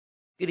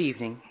Good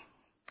evening,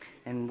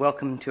 and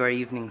welcome to our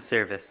evening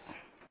service.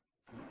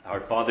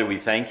 Our Father, we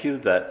thank you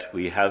that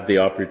we have the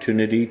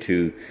opportunity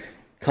to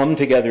come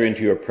together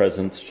into your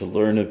presence to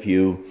learn of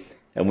you,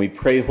 and we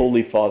pray,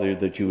 Holy Father,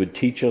 that you would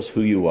teach us who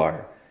you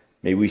are.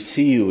 May we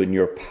see you in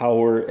your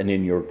power and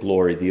in your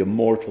glory, the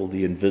immortal,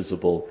 the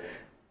invisible,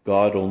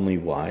 God only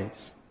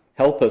wise.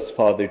 Help us,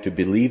 Father, to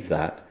believe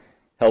that.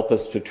 Help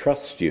us to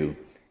trust you,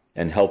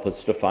 and help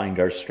us to find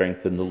our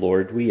strength in the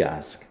Lord, we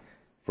ask,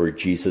 for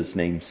Jesus'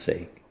 name's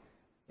sake.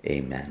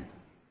 Amen.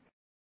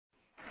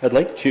 I'd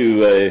like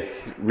to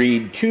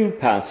read two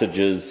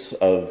passages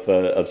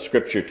of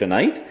Scripture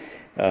tonight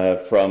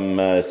from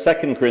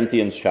 2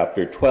 Corinthians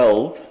chapter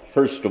 12,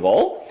 first of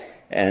all,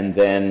 and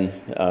then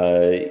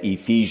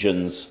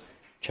Ephesians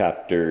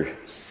chapter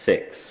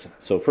 6.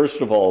 So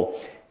first of all,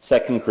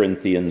 2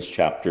 Corinthians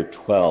chapter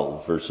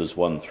 12, verses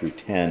 1 through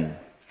 10.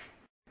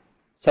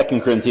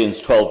 2 Corinthians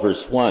 12,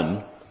 verse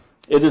 1,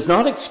 "It is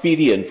not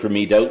expedient for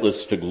me,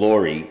 doubtless, to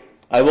glory.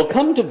 I will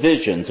come to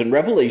visions and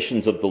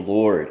revelations of the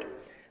Lord.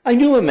 I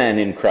knew a man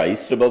in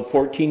Christ about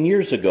 14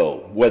 years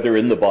ago. Whether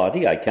in the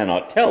body, I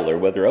cannot tell, or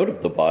whether out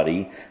of the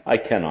body, I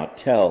cannot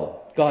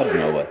tell. God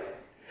knoweth.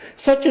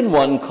 Such an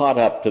one caught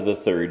up to the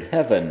third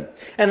heaven.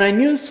 And I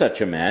knew such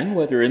a man,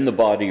 whether in the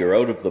body or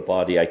out of the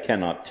body, I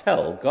cannot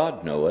tell.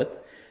 God knoweth.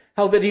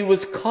 How that he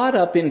was caught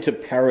up into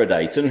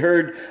paradise and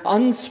heard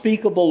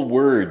unspeakable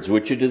words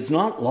which it is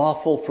not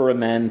lawful for a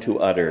man to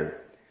utter.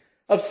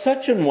 Of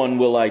such an one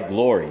will I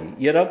glory,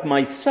 yet of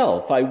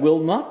myself I will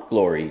not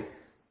glory,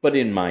 but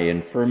in my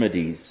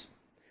infirmities.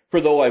 For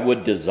though I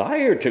would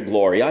desire to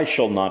glory, I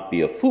shall not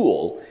be a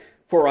fool,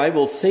 for I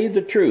will say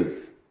the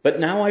truth. But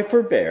now I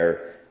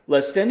forbear,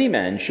 lest any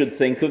man should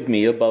think of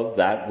me above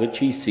that which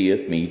he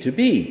seeth me to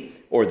be,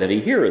 or that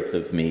he heareth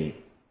of me.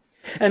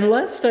 And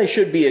lest I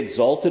should be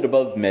exalted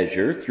above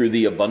measure through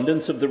the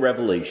abundance of the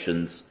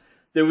revelations,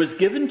 there was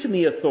given to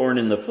me a thorn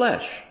in the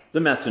flesh, the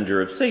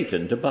messenger of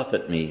Satan, to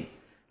buffet me,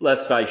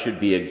 lest I should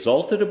be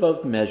exalted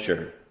above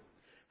measure.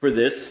 For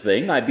this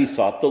thing I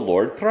besought the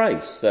Lord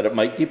thrice, that it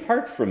might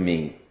depart from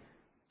me.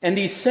 And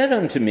he said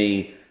unto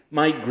me,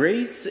 My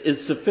grace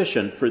is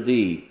sufficient for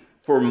thee,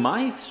 for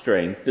my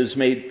strength is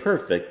made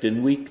perfect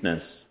in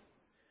weakness.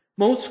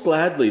 Most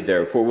gladly,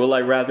 therefore, will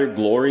I rather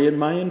glory in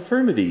my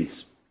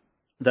infirmities,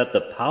 that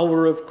the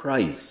power of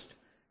Christ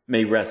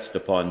may rest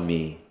upon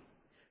me.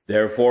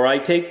 Therefore I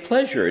take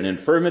pleasure in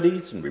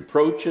infirmities and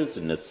reproaches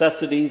and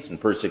necessities and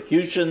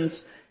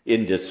persecutions,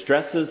 in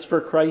distresses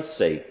for Christ's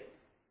sake.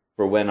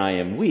 For when I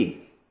am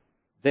weak,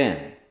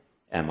 then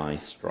am I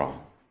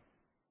strong."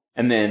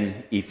 And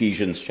then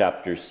Ephesians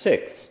chapter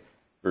 6,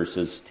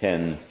 verses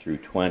 10 through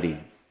 20.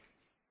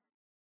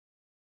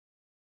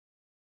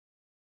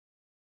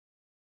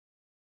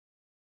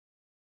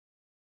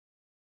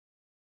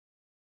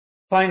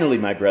 "Finally,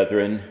 my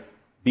brethren,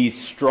 be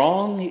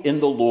strong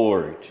in the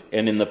Lord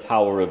and in the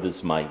power of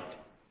his might.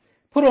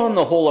 Put on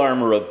the whole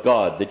armor of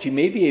God, that ye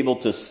may be able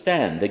to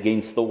stand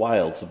against the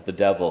wiles of the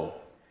devil.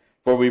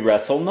 For we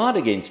wrestle not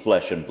against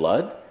flesh and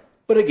blood,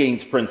 but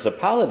against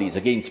principalities,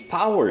 against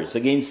powers,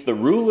 against the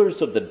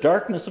rulers of the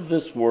darkness of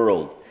this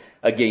world,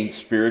 against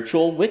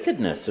spiritual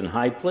wickedness in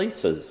high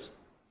places.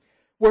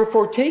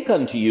 Wherefore take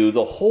unto you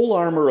the whole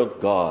armor of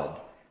God,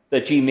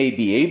 that ye may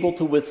be able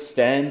to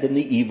withstand in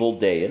the evil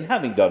day, and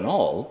having done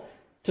all,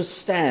 to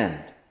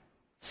stand.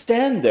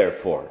 Stand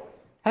therefore,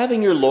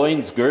 having your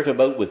loins girt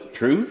about with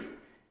truth,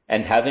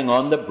 and having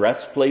on the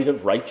breastplate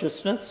of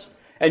righteousness,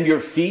 and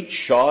your feet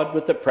shod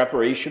with the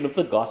preparation of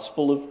the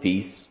gospel of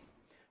peace.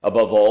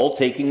 Above all,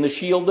 taking the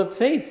shield of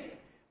faith,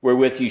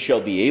 wherewith ye shall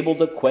be able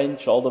to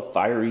quench all the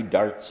fiery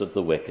darts of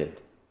the wicked.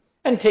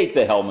 And take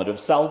the helmet of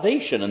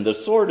salvation and the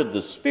sword of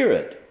the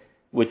Spirit,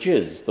 which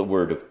is the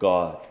word of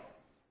God.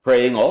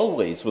 Praying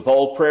always with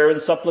all prayer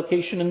and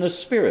supplication in the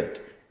Spirit,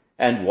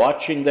 and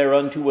watching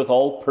thereunto with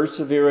all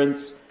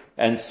perseverance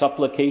and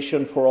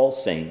supplication for all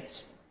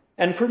saints,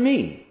 and for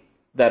me,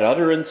 that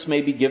utterance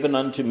may be given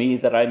unto me,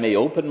 that I may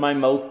open my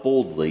mouth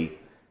boldly,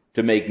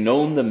 to make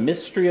known the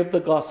mystery of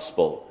the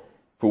gospel,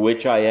 for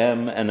which I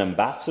am an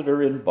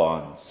ambassador in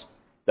bonds,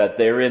 that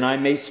therein I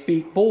may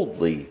speak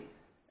boldly,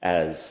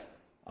 as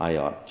I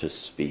ought to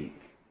speak."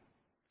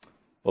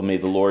 Well, may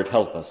the Lord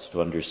help us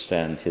to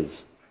understand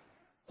his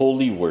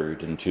holy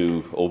word and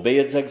to obey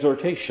its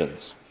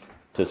exhortations,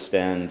 to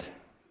stand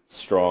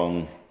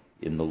strong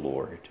in the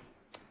Lord.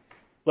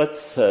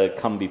 Let's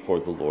come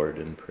before the Lord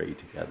and pray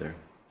together.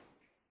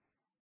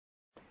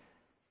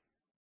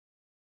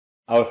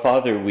 Our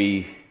Father,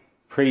 we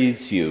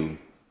praise you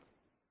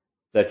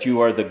that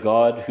you are the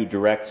God who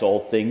directs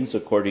all things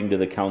according to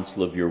the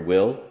counsel of your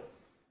will.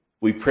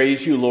 We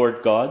praise you,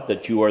 Lord God,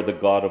 that you are the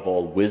God of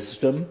all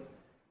wisdom,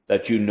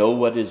 that you know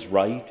what is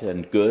right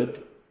and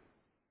good.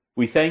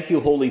 We thank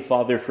you, Holy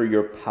Father, for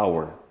your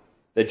power,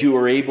 that you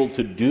are able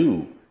to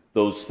do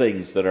those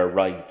things that are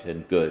right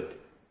and good.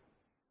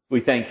 We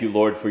thank you,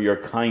 Lord, for your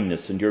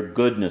kindness and your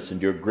goodness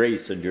and your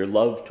grace and your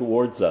love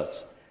towards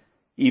us.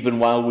 Even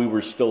while we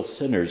were still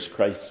sinners,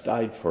 Christ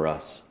died for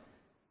us,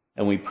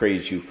 and we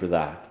praise you for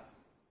that.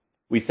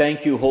 We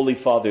thank you, Holy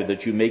Father,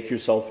 that you make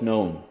yourself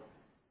known,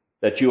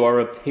 that you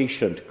are a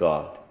patient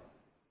God,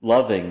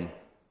 loving,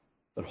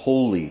 but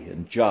holy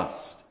and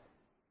just.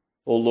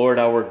 O Lord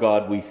our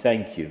God, we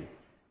thank you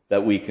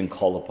that we can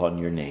call upon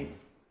your name.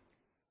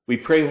 We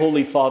pray,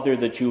 Holy Father,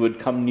 that you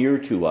would come near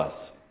to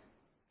us,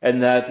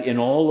 and that in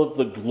all of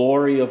the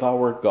glory of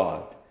our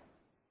God,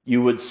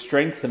 you would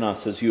strengthen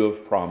us as you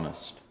have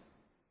promised,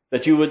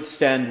 that you would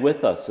stand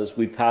with us as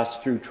we pass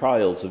through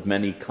trials of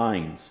many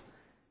kinds,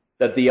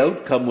 that the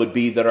outcome would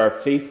be that our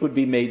faith would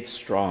be made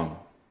strong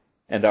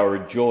and our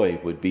joy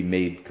would be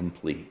made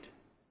complete.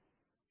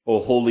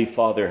 O Holy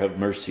Father, have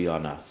mercy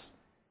on us.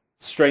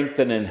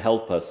 Strengthen and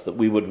help us that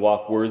we would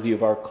walk worthy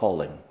of our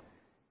calling.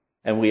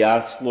 And we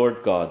ask, Lord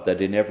God,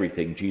 that in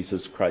everything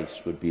Jesus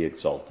Christ would be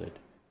exalted.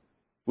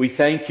 We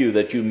thank you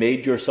that you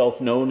made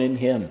yourself known in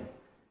him.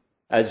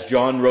 As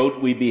John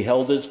wrote, we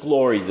beheld his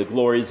glory, the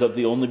glories of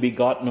the only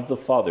begotten of the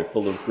Father,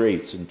 full of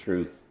grace and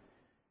truth.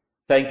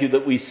 Thank you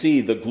that we see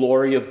the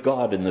glory of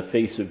God in the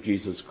face of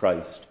Jesus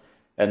Christ.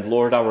 And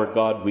Lord our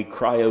God, we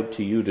cry out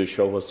to you to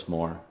show us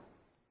more.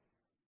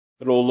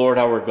 But, O Lord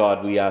our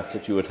God, we ask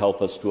that you would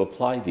help us to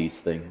apply these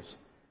things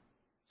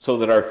so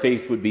that our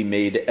faith would be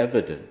made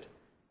evident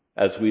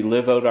as we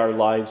live out our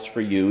lives for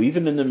you,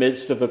 even in the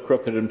midst of a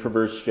crooked and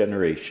perverse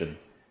generation,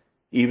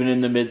 even in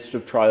the midst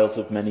of trials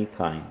of many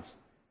kinds.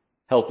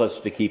 Help us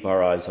to keep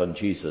our eyes on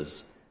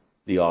Jesus,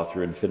 the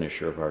author and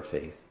finisher of our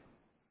faith.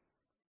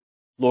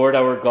 Lord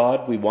our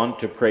God, we want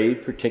to pray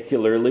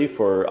particularly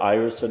for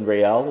Iris and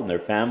Rael and their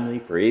family,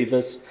 for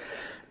Avis.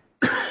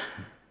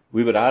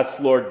 We would ask,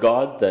 Lord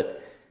God,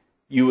 that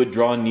you would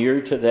draw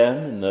near to them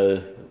in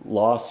the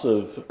loss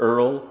of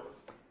Earl,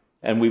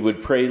 and we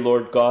would pray,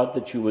 Lord God,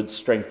 that you would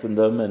strengthen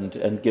them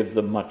and give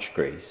them much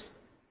grace.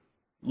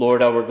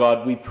 Lord our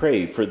God, we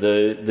pray for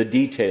the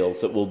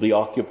details that will be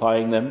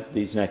occupying them for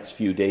these next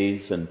few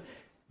days, and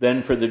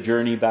then for the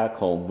journey back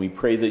home. We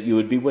pray that you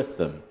would be with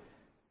them,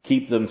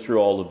 keep them through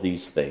all of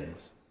these things.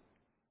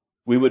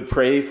 We would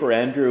pray for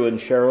Andrew and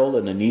Cheryl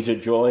and Anita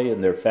Joy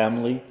and their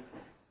family.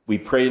 We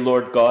pray,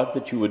 Lord God,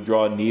 that you would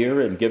draw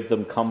near and give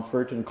them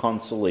comfort and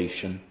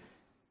consolation.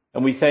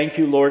 And we thank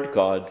you, Lord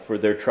God, for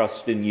their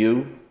trust in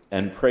you,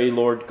 and pray,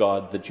 Lord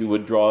God, that you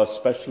would draw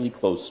especially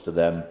close to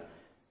them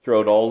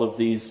throughout all of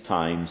these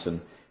times.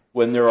 And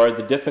when there are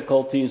the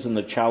difficulties and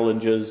the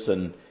challenges,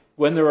 and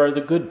when there are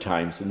the good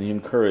times and the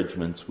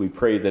encouragements, we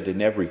pray that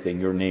in everything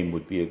your name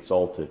would be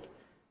exalted.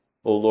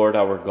 O Lord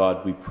our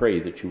God, we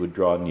pray that you would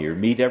draw near.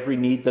 Meet every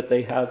need that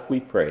they have, we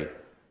pray.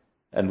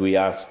 And we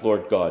ask,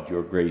 Lord God,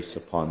 your grace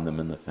upon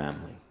them and the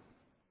family.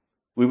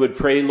 We would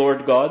pray,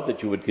 Lord God,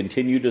 that you would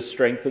continue to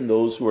strengthen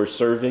those who are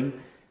serving,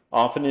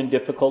 often in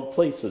difficult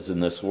places in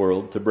this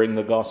world, to bring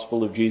the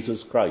gospel of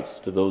Jesus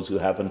Christ to those who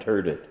haven't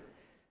heard it.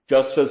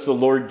 Just as the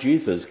Lord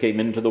Jesus came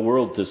into the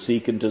world to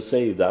seek and to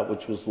save that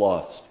which was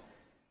lost,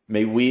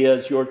 may we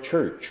as your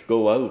church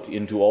go out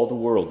into all the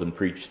world and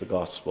preach the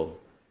gospel.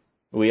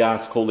 We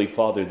ask, Holy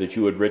Father, that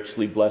you would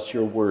richly bless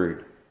your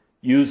word.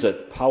 Use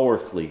it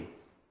powerfully,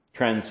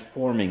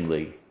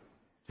 transformingly,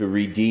 to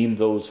redeem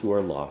those who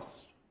are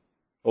lost.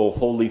 O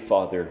Holy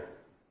Father,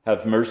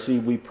 have mercy,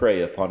 we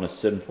pray, upon a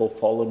sinful,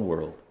 fallen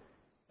world.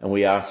 And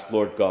we ask,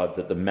 Lord God,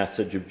 that the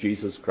message of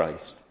Jesus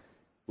Christ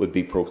would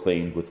be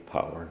proclaimed with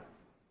power.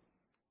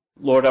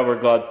 Lord our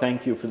God,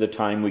 thank you for the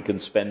time we can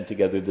spend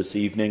together this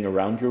evening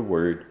around your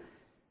word.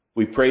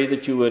 We pray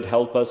that you would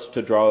help us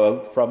to draw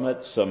out from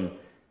it some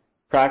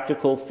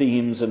practical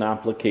themes and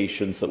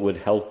applications that would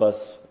help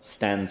us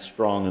stand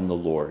strong in the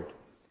Lord.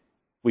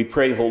 We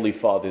pray, Holy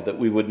Father, that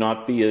we would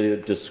not be a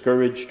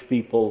discouraged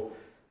people,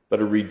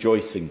 but a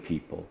rejoicing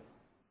people,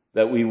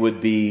 that we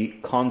would be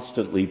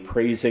constantly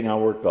praising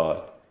our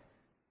God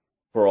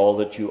for all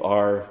that you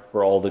are,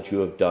 for all that you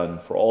have done,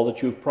 for all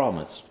that you have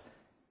promised,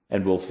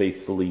 and will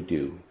faithfully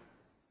do.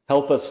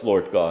 Help us,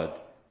 Lord God,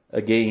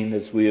 again,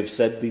 as we have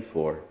said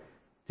before,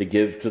 to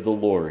give to the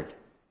Lord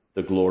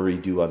the glory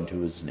due unto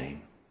his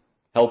name.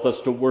 Help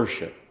us to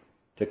worship,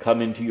 to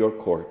come into your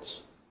courts,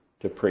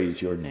 to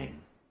praise your name.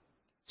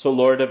 So,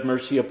 Lord, have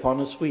mercy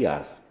upon us, we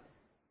ask.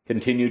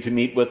 Continue to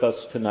meet with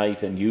us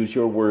tonight and use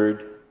your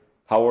word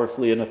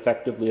powerfully and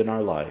effectively in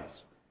our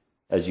lives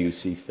as you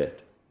see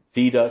fit.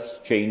 Feed us,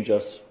 change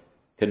us,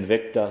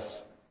 convict us,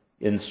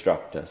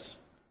 instruct us.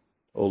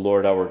 O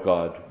Lord our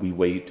God, we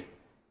wait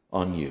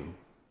on you.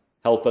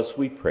 Help us,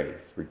 we pray,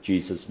 for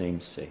Jesus'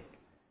 name's sake.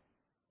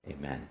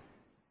 Amen.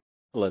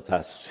 Let's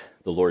ask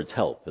the Lord's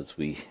help as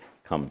we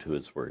come to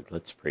his word.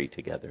 Let's pray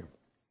together.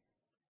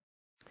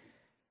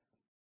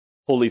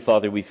 Holy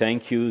Father, we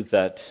thank you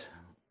that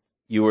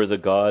you are the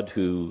God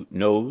who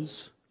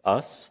knows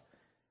us.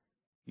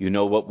 You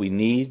know what we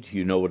need.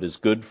 You know what is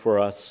good for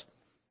us.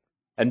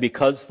 And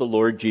because the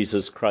Lord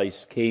Jesus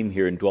Christ came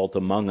here and dwelt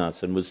among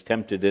us and was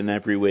tempted in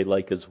every way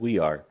like as we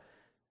are,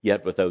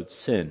 yet without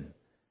sin,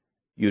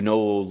 you know,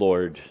 O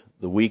Lord,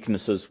 the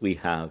weaknesses we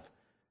have.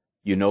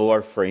 You know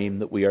our frame,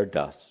 that we are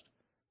dust.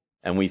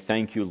 And we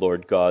thank you,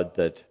 Lord God,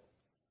 that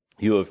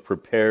you have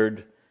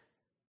prepared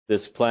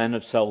this plan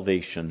of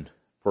salvation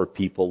for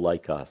people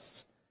like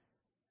us.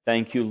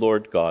 Thank you,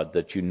 Lord God,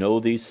 that you know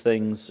these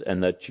things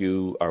and that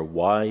you are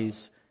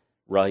wise,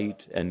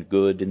 right, and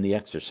good in the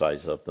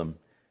exercise of them.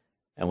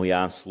 And we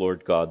ask,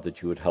 Lord God,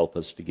 that you would help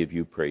us to give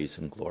you praise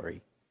and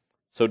glory.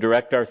 So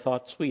direct our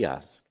thoughts, we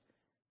ask,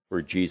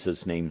 for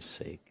Jesus' name's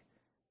sake.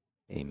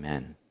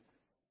 Amen.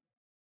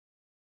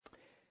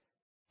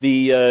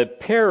 The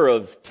pair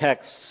of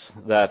texts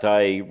that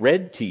I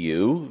read to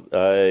you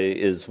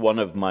is one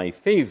of my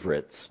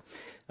favorites.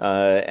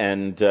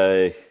 And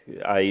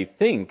I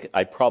think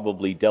I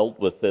probably dealt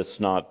with this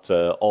not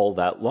all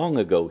that long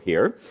ago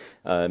here.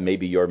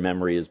 Maybe your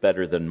memory is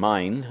better than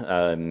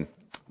mine.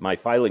 My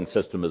filing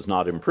system is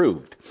not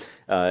improved,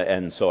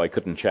 and so I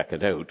couldn't check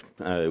it out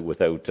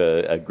without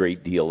a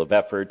great deal of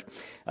effort.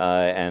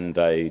 And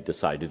I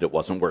decided it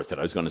wasn't worth it.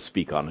 I was going to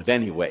speak on it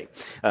anyway.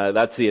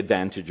 That's the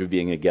advantage of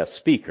being a guest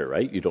speaker,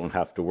 right? You don't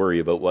have to worry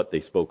about what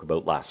they spoke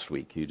about last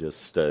week. You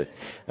just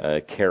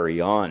carry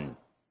on.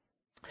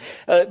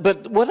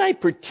 But what I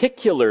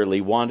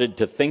particularly wanted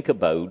to think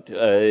about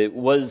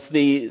was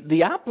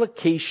the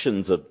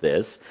applications of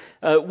this.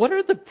 What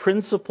are the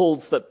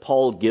principles that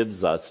Paul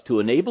gives us to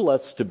enable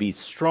us to be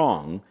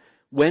strong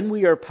when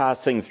we are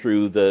passing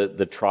through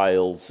the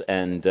trials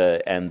and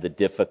the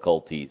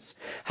difficulties?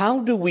 How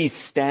do we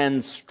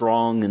stand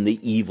strong in the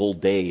evil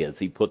day, as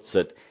he puts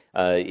it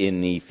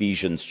in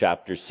Ephesians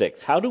chapter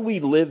 6? How do we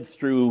live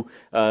through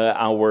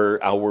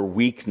our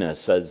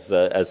weakness, as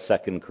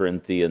 2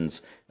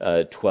 Corinthians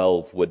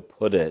 12 would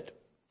put it?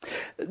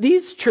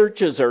 These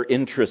churches are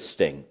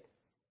interesting.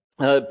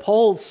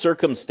 Paul's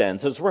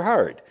circumstances were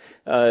hard.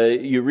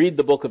 You read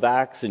the book of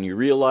Acts and you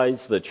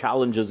realize the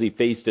challenges he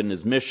faced in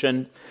his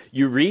mission.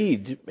 You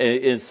read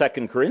in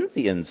 2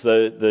 Corinthians,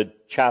 the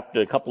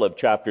chapter, a couple of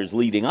chapters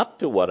leading up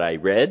to what I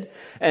read,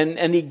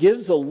 and he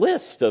gives a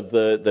list of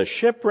the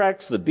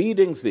shipwrecks, the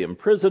beatings, the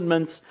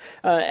imprisonments,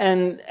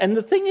 and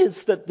the thing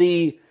is that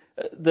the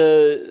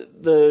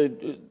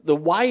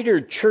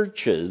wider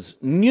churches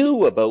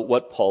knew about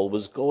what Paul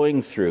was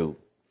going through.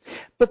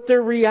 But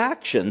their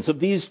reactions of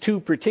these two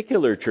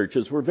particular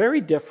churches were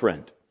very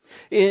different.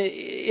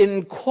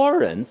 In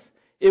Corinth,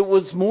 it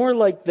was more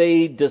like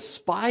they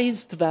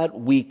despised that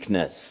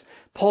weakness.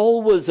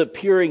 Paul was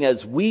appearing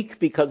as weak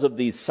because of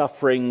these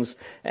sufferings,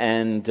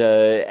 and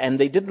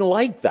they didn't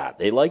like that.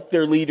 They liked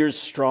their leaders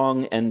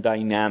strong and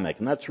dynamic.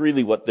 And that's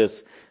really what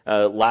this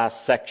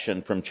last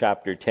section from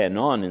chapter 10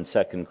 on in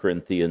 2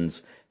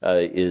 Corinthians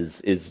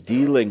is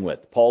dealing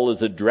with. Paul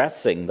is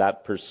addressing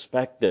that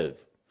perspective.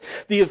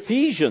 The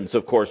Ephesians,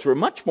 of course, were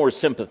much more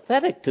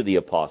sympathetic to the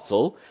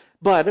apostle,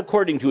 but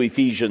according to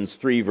Ephesians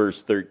 3 verse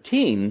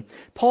 13,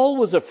 Paul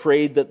was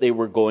afraid that they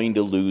were going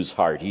to lose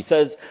heart. He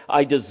says,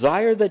 "I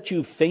desire that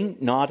you faint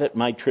not at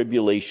my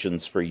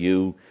tribulations for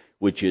you,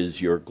 which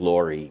is your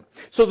glory."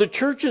 So the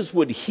churches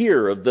would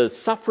hear of the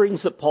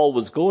sufferings that Paul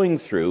was going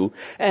through,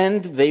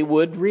 and they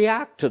would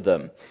react to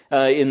them.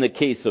 In the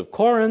case of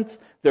Corinth,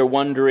 they're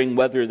wondering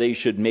whether they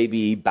should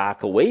maybe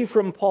back away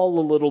from Paul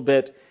a little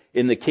bit.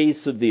 In the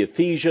case of the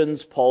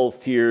Ephesians, Paul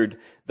feared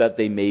that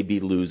they may be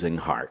losing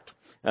heart,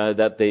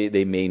 that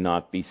they may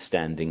not be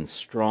standing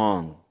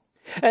strong.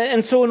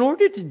 And so in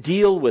order to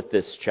deal with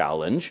this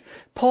challenge,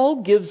 Paul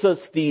gives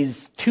us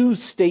these two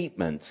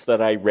statements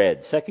that I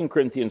read, 2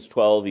 Corinthians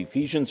 12,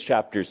 Ephesians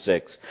chapter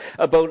 6,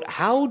 about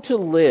how to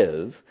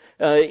live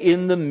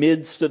in the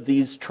midst of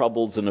these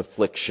troubles and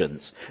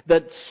afflictions.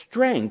 That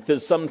strength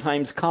is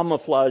sometimes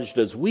camouflaged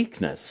as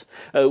weakness.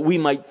 We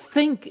might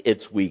think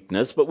it's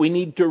weakness, but we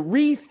need to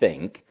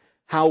rethink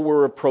how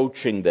we're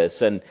approaching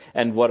this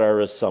and what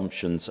our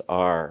assumptions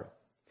are.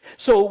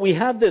 So we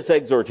have this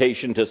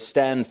exhortation to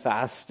stand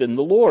fast in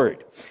the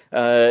Lord,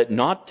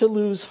 not to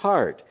lose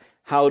heart.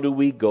 How do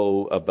we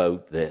go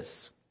about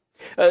this?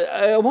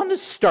 I want to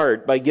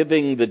start by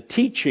giving the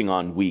teaching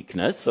on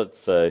weakness.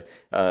 That's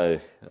a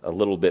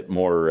little bit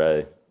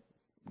more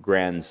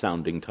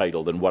grand-sounding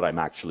title than what I'm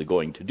actually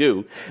going to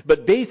do.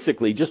 But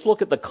basically, just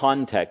look at the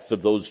context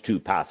of those two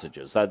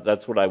passages.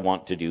 That's what I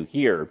want to do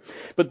here.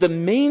 But the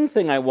main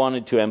thing I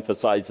wanted to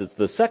emphasize is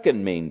the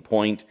second main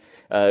point,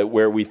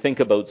 where we think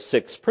about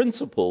 6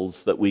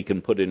 principles that we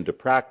can put into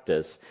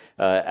practice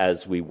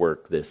as we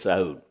work this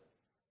out.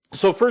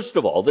 So first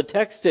of all, the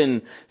text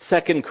in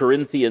 2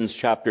 Corinthians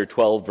chapter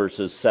 12,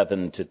 verses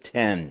 7 to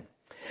 10.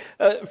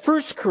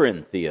 1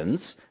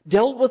 Corinthians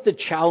dealt with the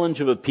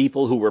challenge of a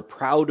people who were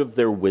proud of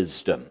their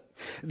wisdom.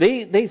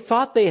 They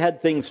thought they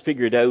had things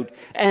figured out,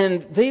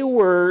 and they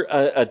were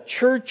a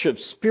church of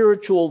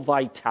spiritual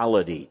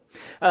vitality.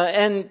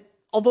 And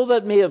although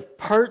that may have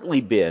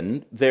partly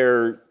been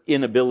their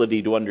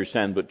inability to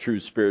understand what true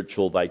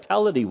spiritual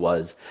vitality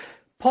was,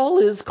 Paul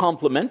is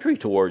complimentary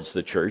towards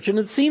the church, and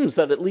it seems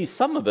that at least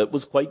some of it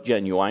was quite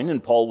genuine,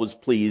 and Paul was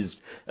pleased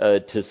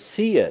to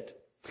see it.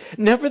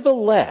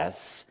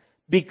 Nevertheless,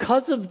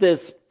 because of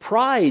this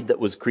pride that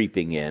was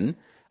creeping in,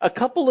 a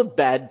couple of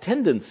bad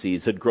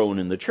tendencies had grown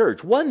in the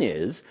church. One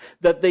is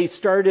that they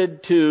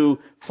started to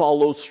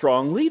follow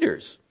strong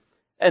leaders,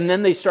 and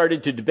then they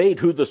started to debate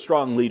who the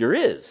strong leader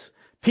is.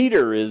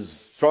 Peter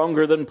is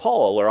stronger than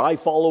Paul, or I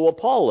follow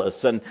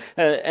Apollos,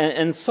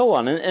 and so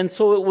on. And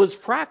so it was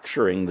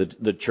fracturing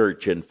the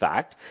church, in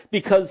fact,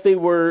 because they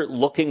were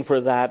looking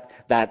for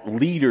that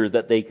leader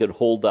that they could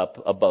hold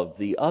up above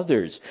the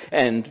others.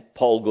 And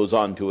Paul goes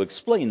on to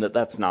explain that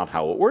that's not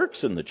how it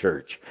works in the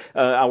church.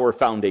 Our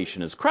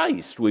foundation is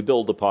Christ. We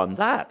build upon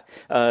that.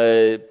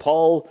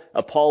 Paul,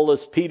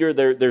 Apollos, Peter,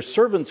 they're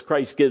servants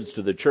Christ gives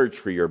to the church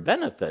for your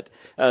benefit.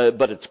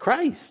 But it's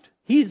Christ.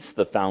 He's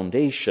the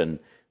foundation.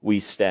 We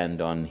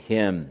stand on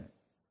him.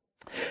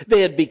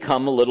 They had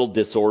become a little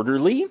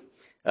disorderly,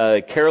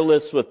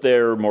 careless with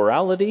their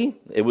morality.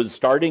 It was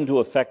starting to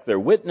affect their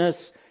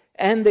witness,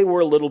 and they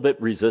were a little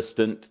bit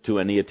resistant to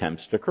any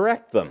attempts to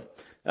correct them,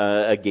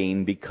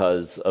 again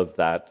because of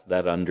that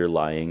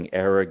underlying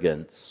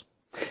arrogance.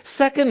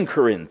 2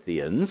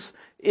 Corinthians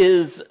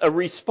is a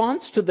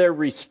response to their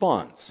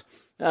response.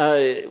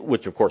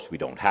 Which of course we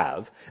don't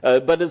have.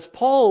 But as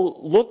Paul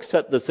looks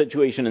at the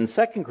situation in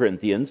 2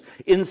 Corinthians,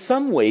 in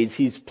some ways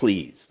he's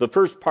pleased. The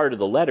first part of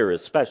the letter,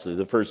 especially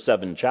the first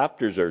 7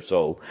 chapters or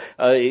so,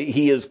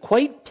 he is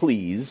quite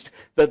pleased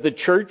that the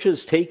church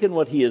has taken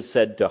what he has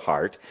said to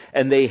heart,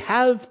 and they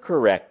have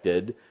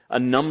corrected a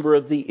number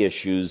of the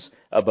issues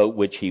about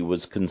which he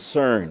was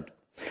concerned.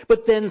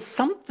 But then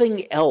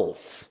something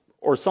else,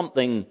 or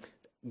something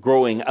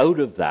growing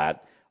out of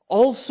that,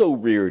 also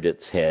reared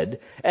its head,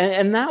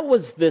 and that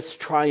was this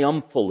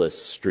triumphalist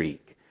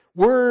streak.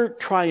 We're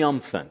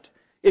triumphant.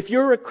 If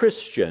you're a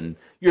Christian,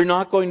 you're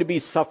not going to be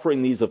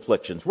suffering these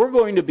afflictions. We're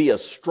going to be a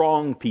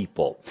strong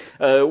people.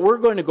 We're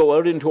going to go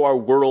out into our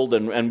world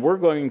and we're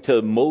going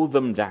to mow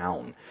them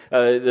down.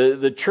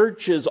 The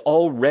church is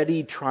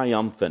already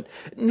triumphant.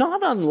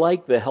 Not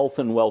unlike the health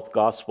and wealth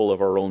gospel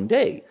of our own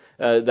day.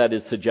 That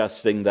is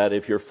suggesting that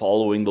if you're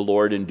following the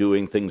Lord and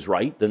doing things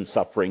right, then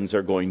sufferings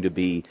are going to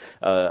be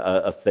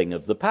a thing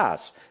of the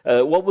past.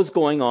 What was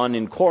going on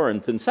in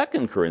Corinth in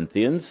 2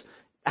 Corinthians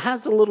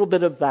has a little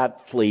bit of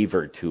that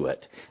flavor to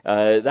it.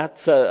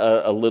 That's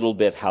a little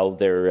bit how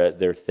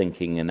they're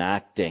thinking and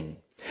acting.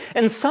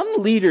 And some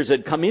leaders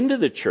had come into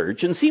the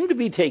church and seemed to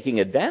be taking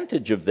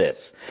advantage of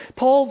this.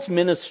 Paul's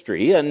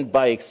ministry, and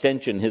by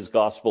extension his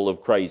gospel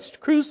of Christ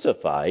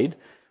crucified,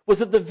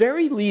 was at the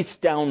very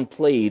least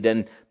downplayed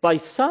and by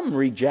some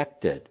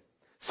rejected.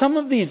 Some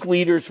of these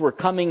leaders were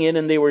coming in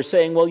and they were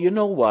saying, well, you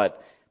know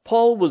what?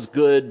 Paul was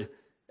good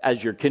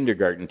as your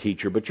kindergarten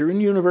teacher, but you're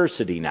in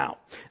university now.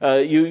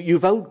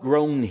 You've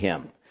outgrown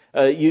him.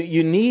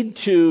 You need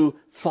to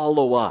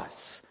follow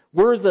us.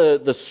 We're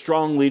the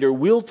strong leader.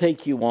 We'll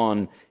take you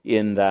on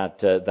in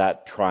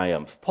that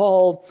triumph.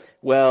 Paul,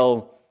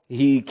 well,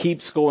 he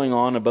keeps going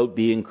on about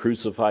being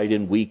crucified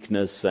in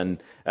weakness and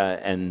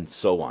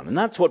so on. And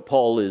that's what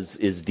Paul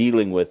is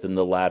dealing with in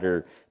the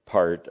latter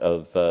part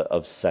of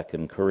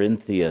 2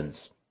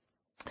 Corinthians.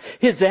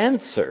 His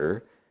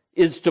answer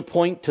is to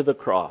point to the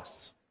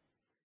cross.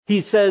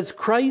 He says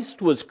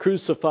Christ was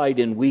crucified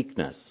in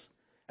weakness.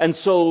 And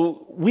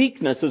so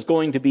weakness is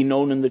going to be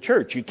known in the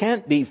church. You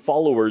can't be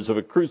followers of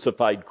a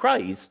crucified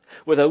Christ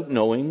without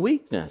knowing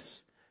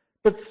weakness.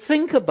 But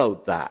think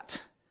about that.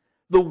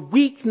 The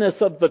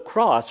weakness of the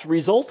cross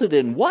resulted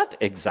in what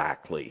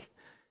exactly?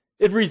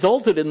 It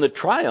resulted in the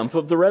triumph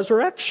of the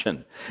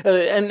resurrection.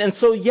 And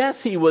so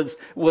yes, he was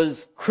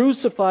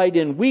crucified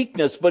in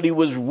weakness, but he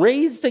was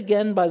raised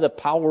again by the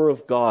power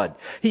of God.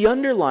 He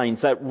underlines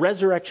that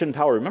resurrection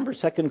power. Remember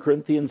 2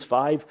 Corinthians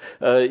 5?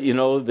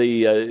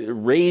 The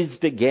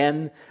raised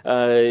again,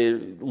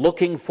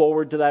 looking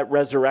forward to that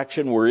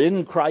resurrection. We're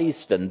in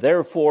Christ, and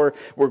therefore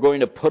we're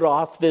going to put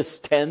off this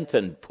tent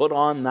and put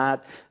on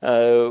that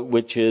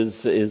which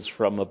is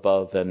from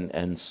above,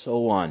 and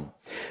so on.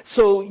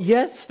 So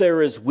yes,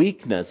 there is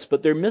weakness,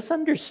 but they're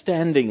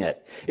misunderstanding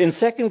it. In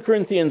 2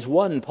 Corinthians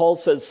 1, Paul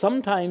says,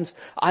 sometimes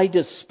I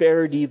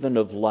despaired even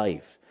of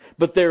life,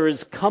 but there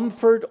is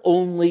comfort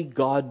only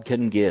God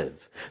can give.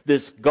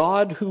 This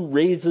God who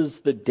raises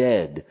the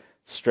dead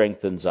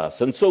strengthens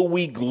us. And so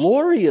we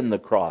glory in the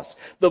cross.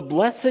 The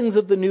blessings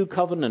of the new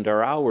covenant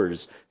are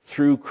ours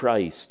through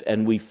Christ,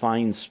 and we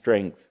find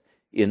strength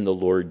in the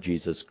Lord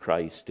Jesus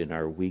Christ in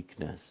our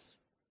weakness.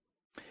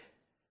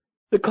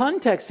 The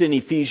context in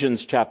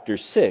Ephesians chapter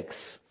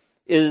 6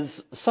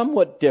 is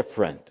somewhat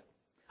different.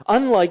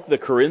 Unlike the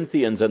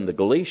Corinthians and the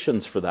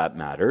Galatians, for that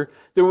matter,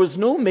 there was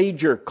no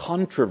major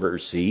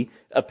controversy,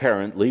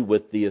 apparently,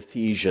 with the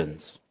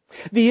Ephesians.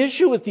 The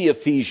issue with the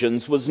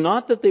Ephesians was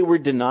not that they were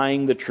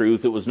denying the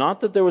truth. It was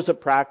not that there was a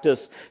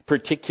practice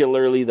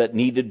particularly that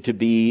needed to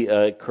be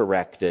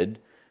corrected.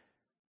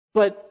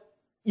 But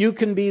you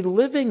can be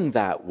living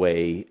that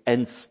way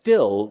and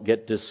still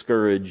get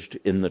discouraged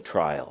in the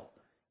trial.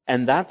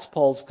 And that's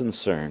Paul's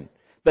concern,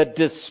 that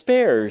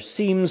despair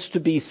seems to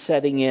be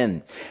setting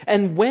in.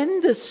 And when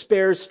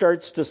despair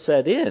starts to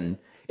set in,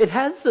 it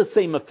has the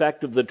same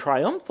effect of the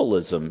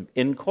triumphalism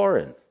in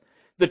Corinth.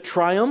 The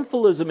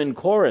triumphalism in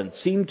Corinth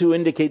seemed to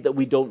indicate that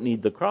we don't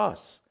need the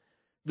cross.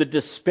 The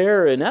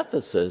despair in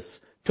Ephesus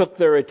took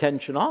their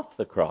attention off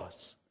the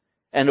cross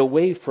and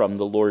away from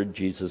the Lord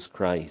Jesus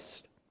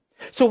Christ.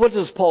 So what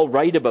does Paul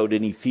write about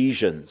in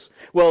Ephesians?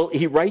 Well,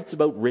 he writes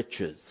about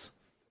riches,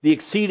 the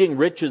exceeding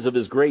riches of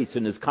his grace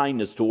and his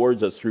kindness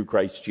towards us through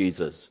Christ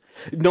Jesus.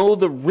 Know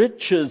the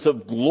riches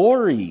of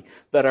glory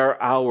that are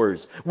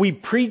ours. We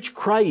preach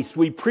Christ.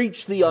 We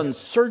preach the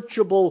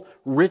unsearchable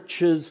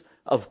riches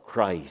of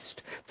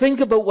Christ.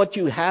 Think about what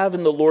you have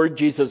in the Lord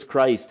Jesus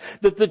Christ.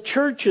 That the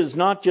church is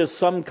not just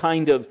some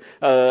kind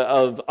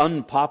of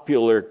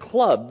unpopular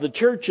club. The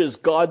church is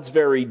God's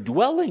very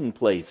dwelling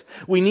place.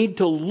 We need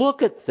to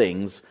look at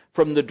things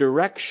from the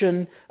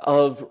direction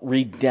of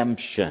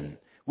redemption.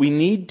 We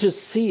need to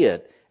see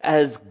it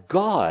as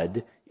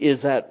God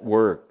is at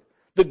work.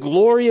 The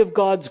glory of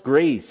God's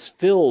grace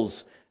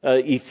fills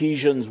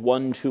Ephesians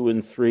 1, 2,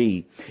 and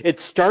 3.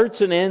 It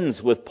starts and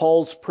ends with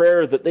Paul's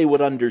prayer that they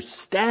would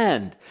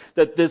understand,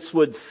 that this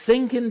would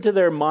sink into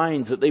their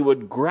minds, that they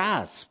would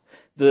grasp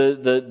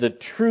the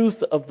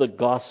truth of the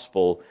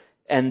gospel.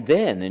 And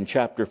then in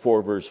chapter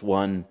 4, verse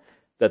 1,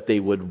 that they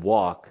would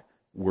walk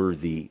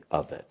worthy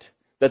of it.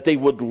 That they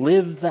would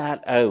live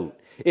that out.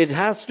 It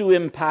has to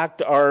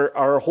impact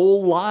our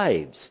whole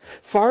lives.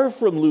 Far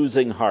from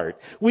losing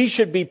heart, we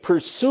should be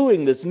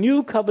pursuing this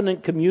new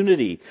covenant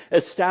community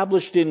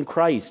established in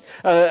Christ.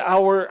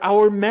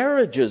 Our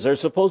marriages are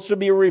supposed to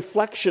be a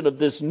reflection of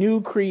this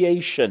new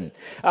creation.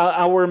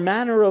 Our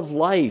manner of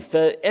life,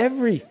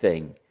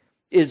 everything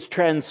is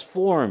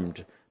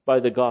transformed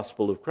by the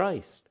gospel of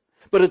Christ.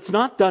 But it's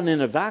not done in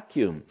a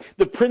vacuum.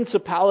 The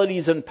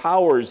principalities and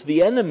powers,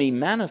 the enemy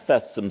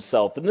manifests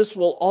himself, and this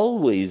will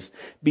always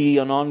be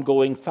an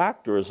ongoing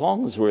factor as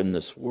long as we're in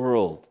this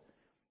world.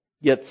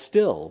 Yet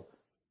still,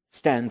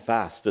 stand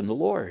fast in the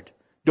Lord.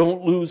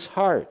 Don't lose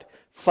heart.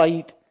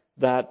 Fight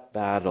that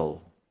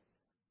battle.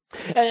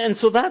 And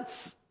so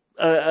that's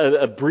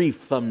a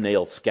brief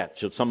thumbnail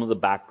sketch of some of the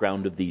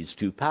background of these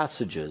two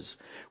passages,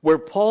 where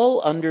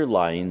Paul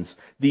underlines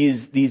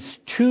these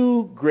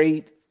two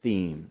great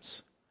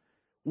themes.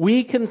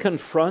 We can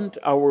confront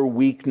our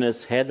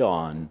weakness head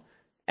on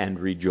and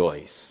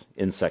rejoice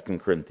in 2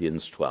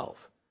 Corinthians 12.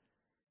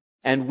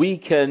 And we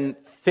can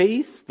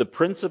face the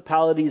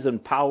principalities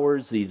and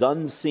powers, these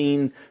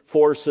unseen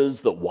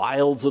forces, the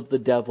wiles of the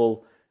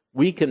devil.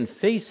 We can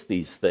face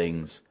these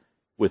things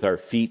with our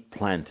feet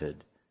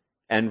planted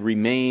and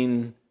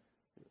remain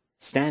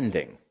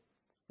standing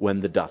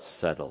when the dust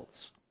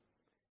settles.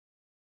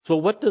 So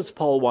what does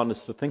Paul want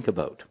us to think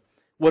about?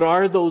 What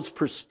are those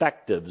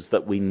perspectives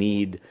that we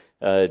need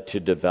to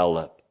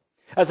develop?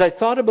 As I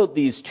thought about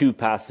these two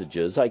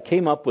passages, I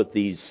came up with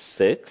these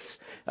 6.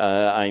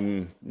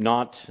 I'm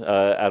not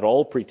at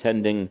all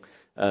pretending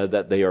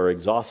that they are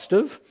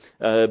exhaustive,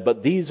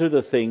 but these are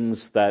the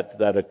things that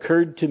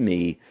occurred to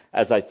me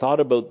as I thought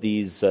about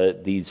these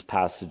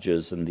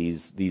passages and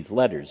these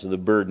letters, the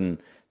burden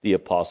the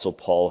Apostle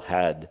Paul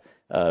had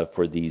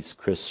for these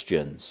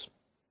Christians.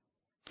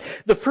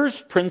 The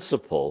first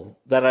principle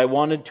that I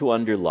wanted to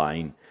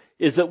underline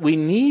is that we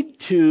need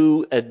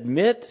to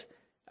admit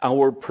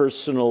our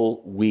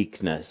personal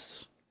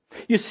weakness.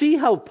 You see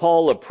how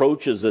Paul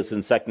approaches this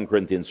in 2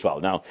 Corinthians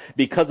 12. Now,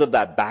 because of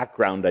that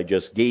background I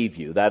just gave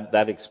you,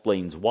 that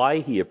explains why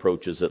he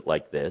approaches it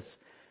like this.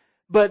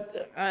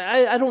 But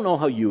I don't know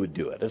how you would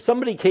do it. If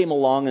somebody came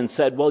along and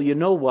said, well, you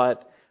know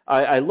what?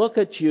 I look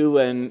at you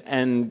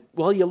and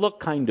well, you look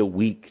kind of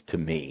weak to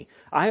me.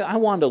 I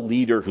want a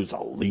leader who's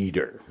a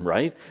leader,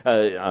 right?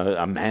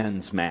 A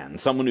man's man,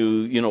 someone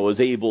who, is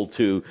able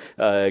to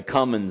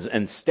come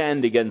and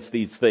stand against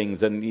these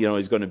things. And,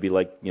 he's going to be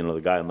like,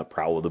 the guy on the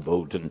prow of the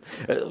boat. And,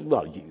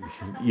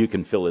 you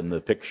can fill in the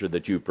picture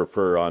that you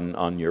prefer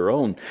on your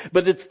own.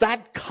 But it's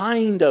that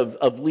kind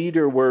of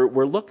leader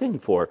we're looking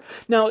for.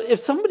 Now,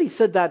 if somebody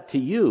said that to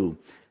you,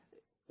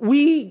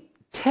 we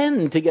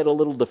tend to get a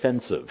little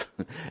defensive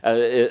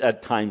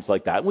at times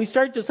like that. And we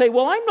start to say,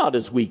 well, I'm not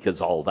as weak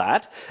as all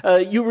that.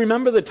 You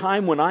remember the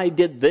time when I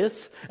did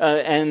this,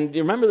 and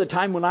you remember the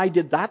time when I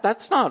did that?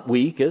 That's not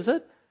weak, is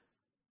it?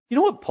 You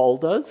know what Paul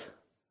does?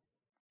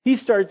 He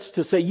starts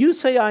to say, you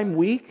say I'm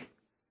weak?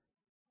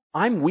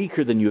 I'm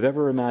weaker than you've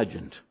ever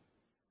imagined.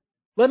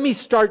 Let me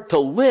start to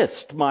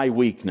list my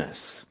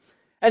weakness.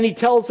 And he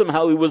tells them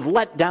how he was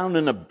let down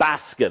in a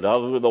basket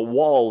over the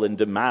wall in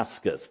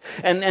Damascus,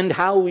 and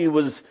how he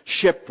was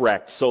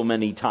shipwrecked so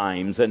many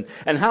times, and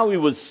how he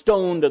was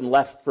stoned and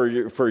left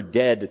for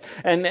dead.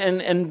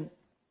 And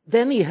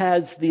then he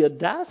has the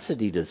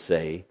audacity to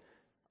say,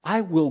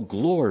 I will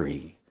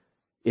glory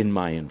in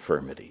my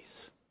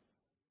infirmities.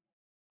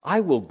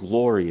 I will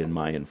glory in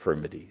my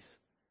infirmities.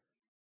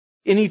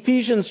 In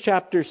Ephesians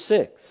chapter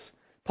 6,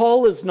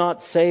 Paul is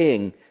not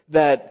saying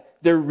that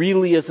there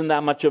really isn't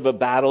that much of a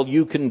battle.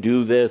 You can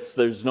do this.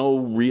 There's no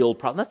real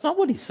problem. That's not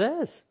what he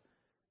says.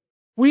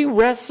 We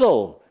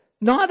wrestle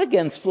not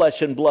against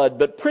flesh and blood,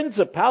 but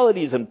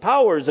principalities and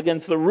powers,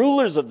 against the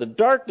rulers of the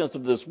darkness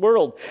of this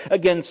world,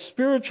 against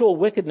spiritual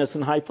wickedness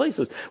in high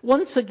places.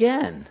 Once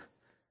again,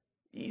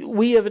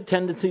 we have a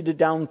tendency to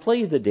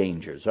downplay the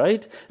dangers,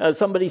 right?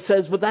 Somebody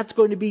says, well, that's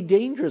going to be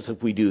dangerous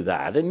if we do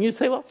that. And you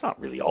say, well, it's not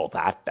really all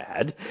that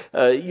bad.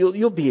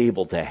 You'll be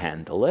able to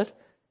handle it.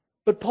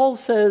 But Paul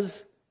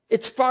says,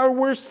 It's far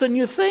worse than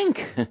you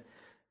think.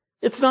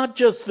 It's not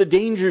just the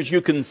dangers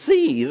you can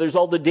see. There's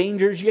all the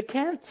dangers you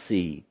can't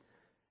see.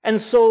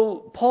 And so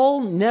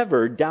Paul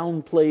never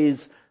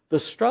downplays the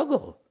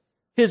struggle.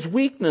 His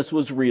weakness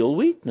was real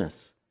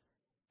weakness.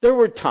 There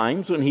were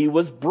times when he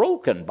was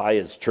broken by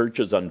his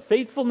church's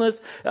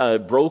unfaithfulness,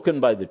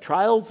 broken by the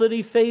trials that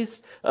he faced.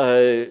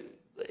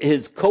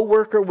 His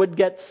co-worker would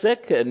get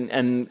sick,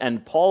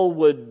 and Paul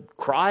would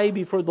cry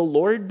before the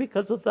Lord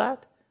because of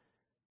that.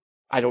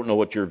 I don't know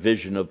what your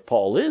vision of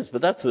Paul is,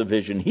 but that's the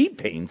vision he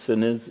paints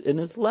in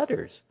his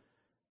letters.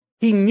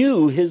 He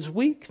knew his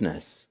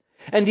weakness,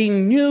 and he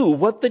knew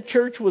what the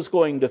church was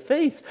going to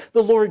face.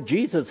 The Lord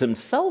Jesus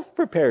himself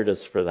prepared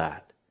us for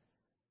that.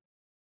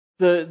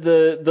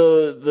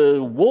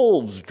 The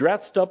wolves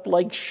dressed up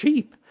like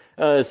sheep,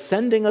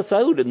 sending us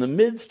out in the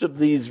midst of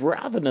these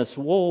ravenous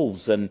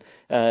wolves, and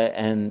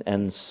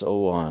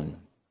so on.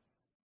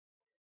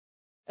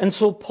 And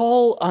so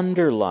Paul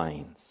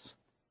underlines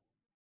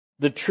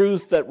the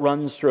truth that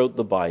runs throughout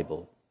the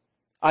Bible.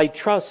 I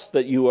trust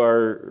that you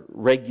are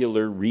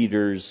regular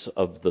readers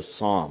of the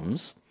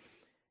Psalms.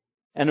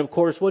 And of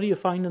course, what do you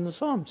find in the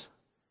Psalms?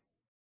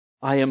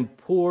 I am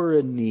poor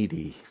and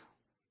needy.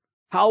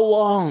 How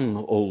long,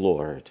 O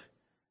Lord?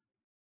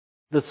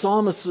 The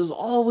psalmist is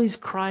always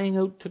crying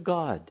out to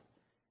God,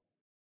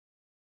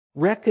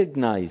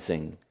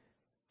 recognizing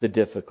the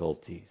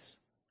difficulties.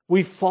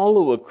 We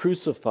follow a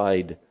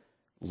crucified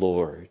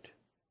Lord.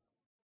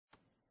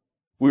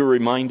 We were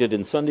reminded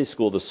in Sunday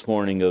school this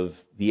morning of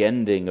the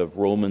ending of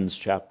Romans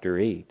chapter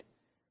 8.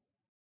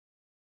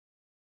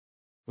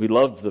 We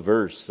loved the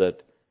verse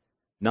that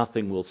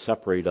nothing will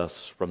separate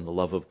us from the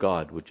love of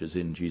God, which is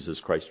in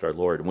Jesus Christ our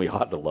Lord. And we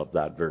ought to love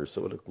that verse.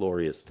 What a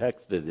glorious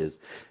text it is.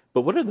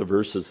 But what are the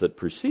verses that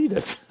precede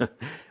it?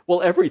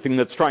 Well, everything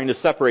that's trying to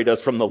separate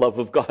us from the love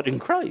of God in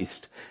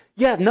Christ.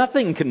 Yeah,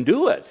 nothing can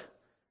do it.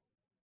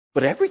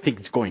 But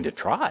everything's going to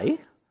try.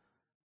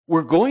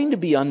 We're going to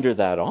be under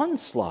that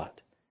onslaught.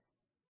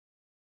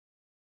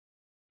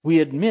 We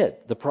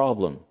admit the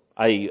problem.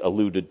 I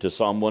alluded to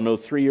Psalm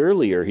 103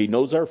 earlier. He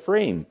knows our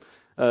frame.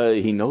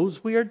 He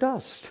knows we are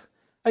dust.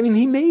 I mean,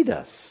 he made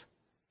us.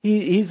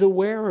 He's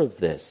aware of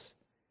this.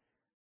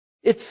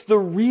 It's the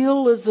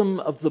realism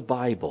of the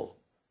Bible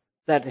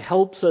that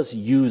helps us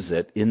use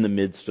it in the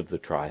midst of the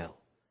trial.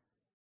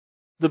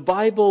 The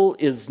Bible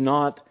is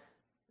not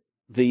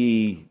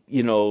the,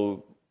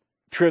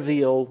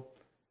 trivial,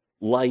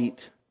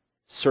 light,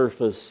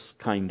 surface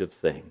kind of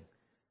thing.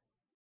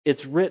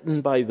 It's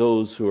written by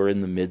those who are in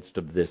the midst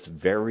of this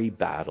very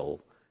battle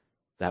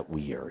that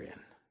we are in.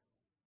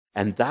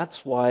 And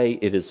that's why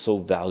it is so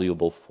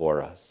valuable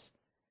for us.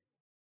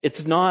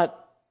 It's not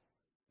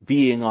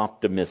being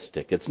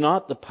optimistic. It's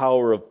not the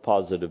power of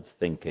positive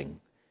thinking.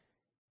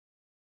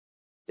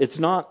 It's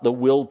not the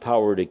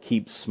willpower to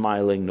keep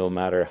smiling no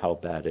matter how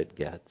bad it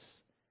gets.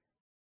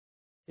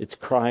 It's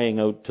crying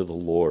out to the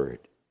Lord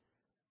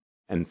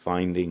and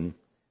finding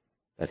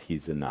that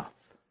He's enough,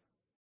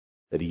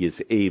 that He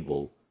is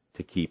able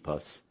to keep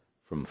us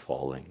from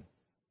falling.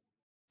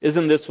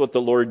 Isn't this what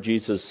the Lord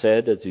Jesus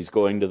said as He's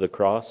going to the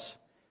cross?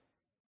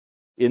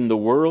 In the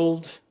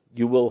world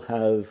you will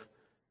have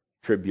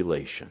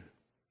tribulation.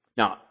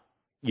 Now,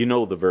 you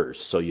know the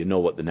verse, so you know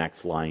what the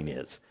next line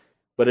is.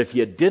 But if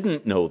you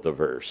didn't know the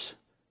verse,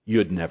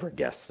 you'd never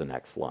guess the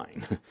next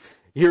line.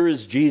 Here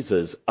is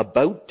Jesus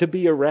about to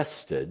be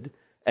arrested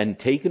and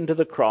taken to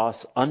the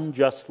cross,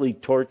 unjustly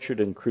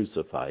tortured and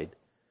crucified.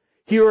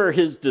 Here are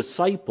His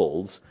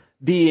disciples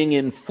being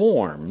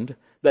informed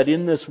that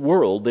in this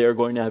world they are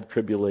going to have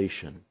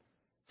tribulation.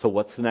 So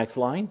what's the next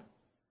line?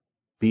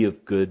 Be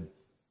of good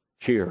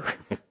cheer.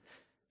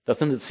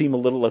 Doesn't it seem a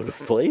little out of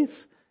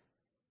place?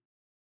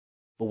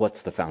 Well,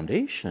 what's the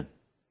foundation?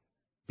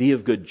 Be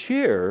of good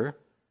cheer.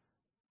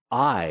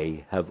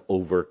 I have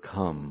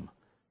overcome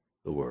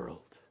the world.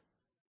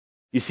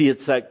 You see,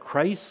 it's that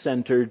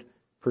Christ-centered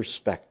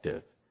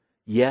perspective.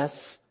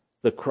 Yes,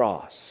 the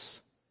cross,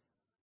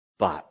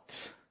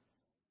 but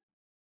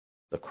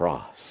the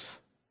cross.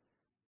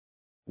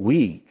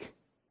 Weak,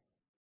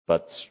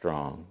 but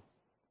strong.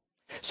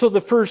 So the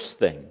first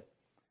thing,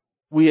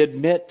 we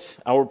admit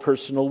our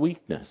personal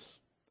weakness.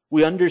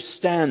 We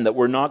understand that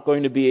we're not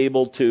going to be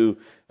able to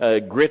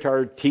grit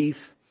our teeth,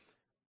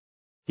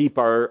 keep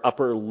our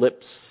upper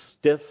lips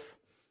stiff,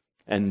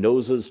 and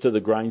noses to the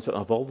grindstone.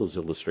 Of all those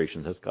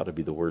illustrations, that's got to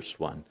be the worst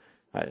one.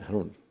 I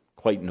don't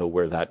quite know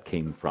where that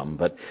came from,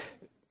 but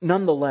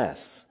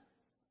nonetheless,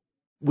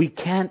 we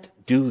can't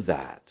do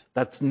that.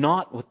 That's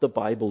not what the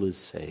Bible is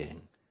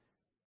saying.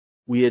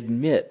 We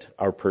admit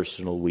our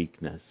personal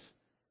weakness.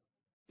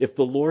 If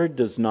the Lord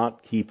does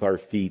not keep our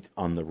feet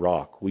on the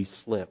rock, we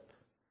slip.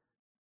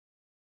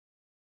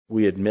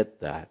 We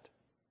admit that.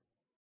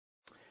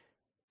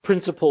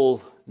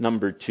 Principle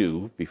number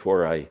 2,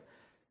 before I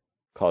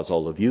cause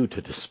all of you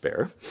to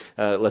despair,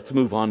 let's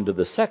move on to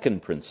the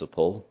second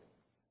principle.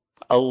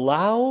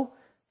 Allow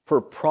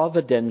for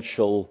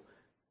providential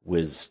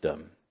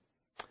wisdom.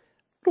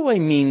 What do I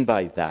mean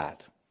by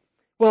that?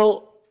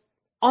 Well,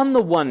 On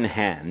the one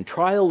hand,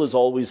 trial is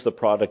always the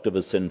product of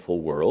a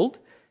sinful world,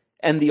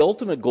 and the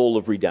ultimate goal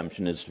of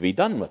redemption is to be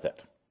done with it.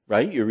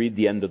 Right? You read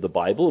the end of the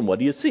Bible, and what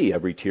do you see?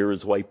 Every tear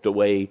is wiped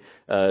away,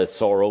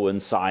 sorrow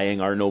and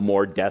sighing are no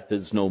more, death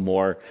is no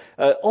more.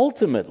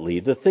 Ultimately,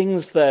 the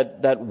things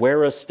that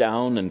wear us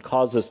down and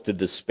cause us to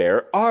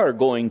despair are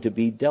going to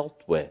be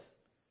dealt with.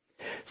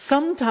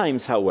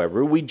 Sometimes,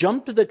 however, we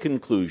jump to the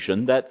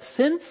conclusion that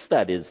since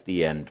that is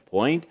the end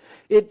point,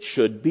 it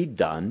should be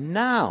done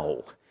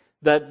now.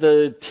 That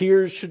the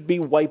tears should be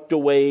wiped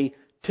away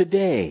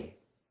today.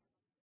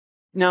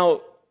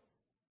 Now,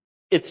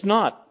 it's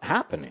not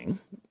happening.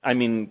 I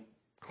mean,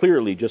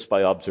 clearly, just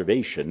by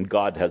observation,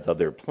 God has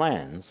other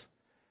plans.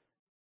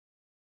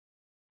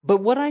 But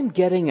what I'm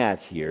getting at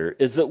here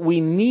is that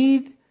we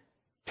need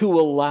to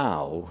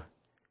allow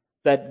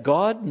that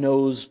God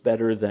knows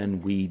better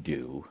than we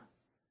do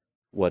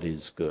what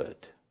is good.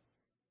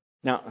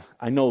 Now,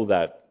 I know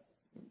that,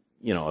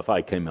 if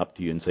I came up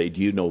to you and say, do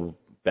you know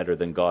better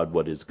than God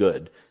what is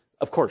good?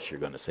 Of course you're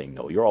going to say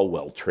no. You're all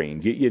well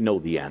trained. You know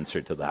the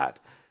answer to that.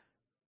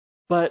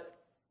 But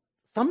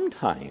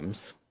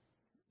sometimes,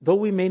 though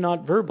we may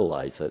not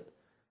verbalize it,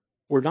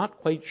 we're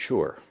not quite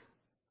sure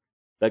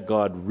that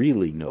God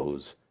really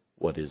knows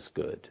what is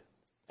good.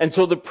 And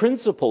so the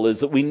principle is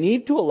that we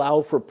need to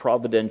allow for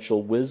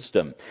providential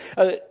wisdom.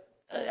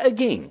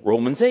 Again,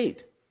 Romans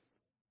 8.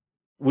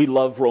 We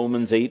love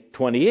Romans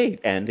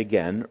 8:28, and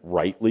again,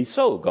 rightly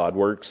so. God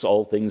works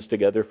all things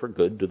together for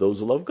good to those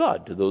who love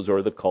God, to those who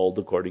are the called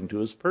according to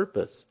his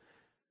purpose.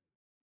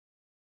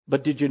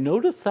 But did you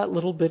notice that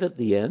little bit at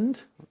the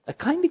end? It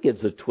kind of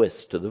gives a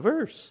twist to the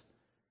verse.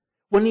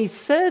 When he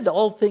said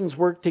all things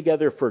work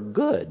together for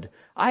good,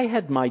 I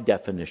had my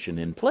definition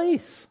in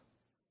place.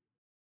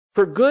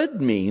 For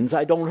good means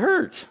I don't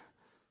hurt.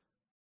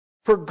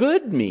 For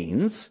good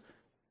means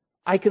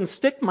I can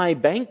stick my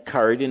bank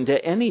card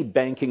into any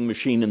banking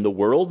machine in the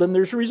world, and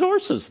there's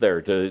resources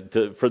there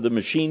for the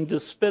machine to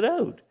spit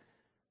out.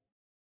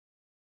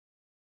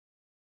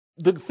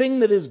 The thing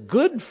that is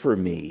good for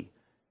me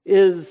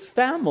is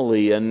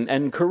family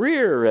and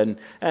career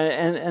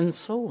and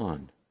so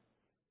on.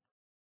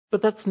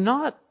 But that's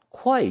not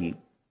quite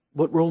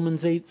what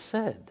Romans 8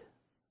 said.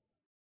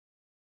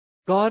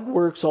 God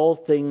works all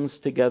things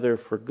together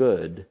for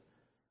good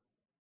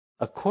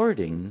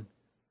according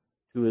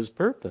to his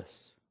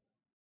purpose.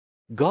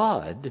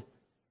 God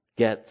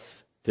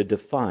gets to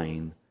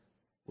define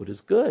what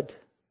is good.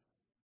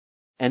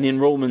 And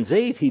in Romans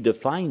 8, he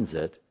defines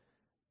it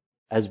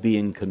as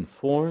being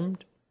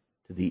conformed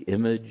to the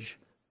image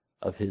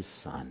of his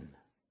Son.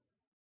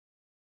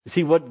 You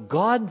see, what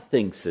God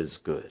thinks is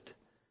good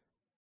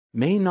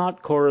may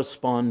not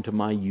correspond to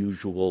my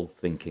usual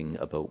thinking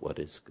about what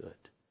is good.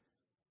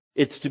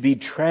 It's to be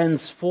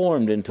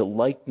transformed into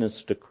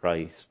likeness to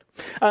Christ.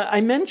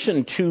 I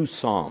mentioned 2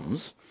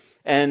 Psalms,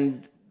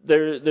 and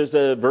there's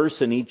a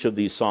verse in each of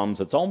these Psalms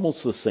that's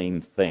almost the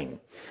same thing.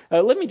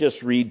 Let me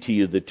just read to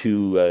you the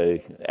 2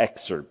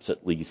 excerpts,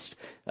 at least,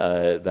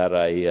 that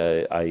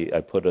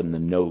I put in the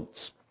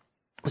notes.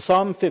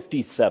 Psalm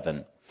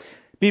 57.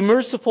 Be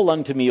merciful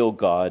unto me, O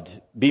God.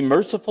 Be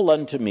merciful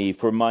unto me,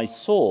 for my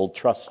soul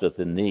trusteth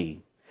in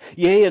thee.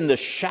 Yea, in the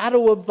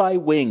shadow of thy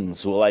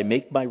wings will I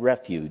make my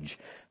refuge,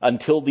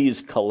 until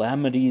these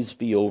calamities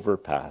be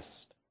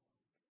overpast.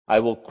 I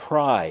will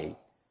cry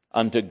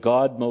unto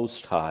God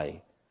Most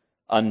High,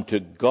 unto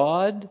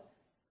God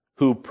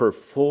who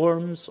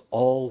performs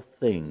all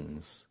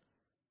things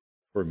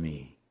for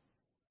me.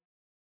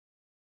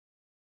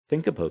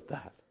 Think about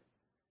that.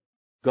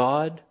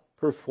 God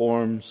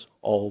performs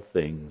all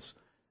things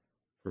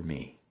for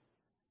me.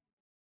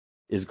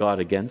 Is God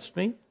against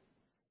me?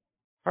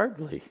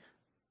 Hardly.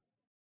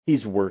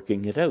 He's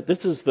working it out.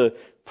 This is the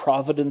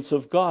providence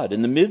of God.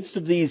 In the midst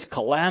of these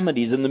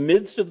calamities, in the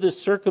midst of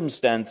this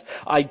circumstance,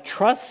 I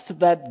trust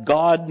that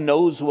God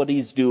knows what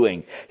he's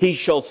doing. He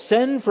shall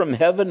send from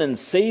heaven and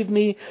save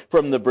me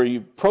from the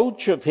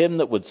reproach of him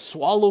that would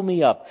swallow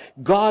me up.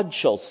 God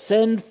shall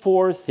send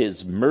forth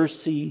his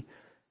mercy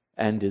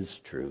and his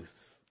truth.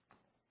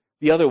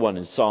 The other one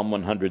is Psalm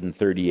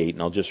 138,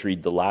 and I'll just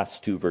read the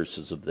last 2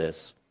 verses of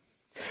this.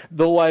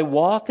 Though I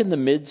walk in the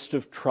midst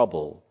of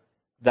trouble,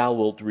 thou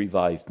wilt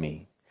revive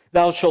me.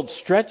 Thou shalt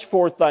stretch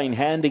forth thine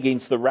hand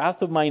against the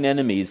wrath of mine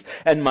enemies,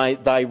 and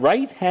thy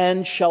right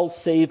hand shall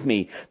save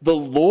me. The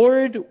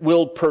Lord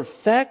will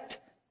perfect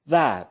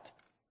that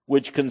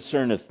which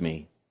concerneth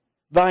me.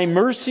 Thy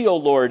mercy, O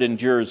Lord,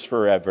 endures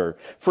forever.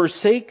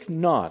 Forsake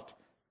not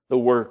the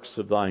works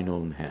of thine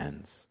own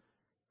hands.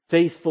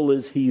 Faithful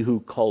is he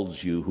who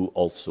calls you, who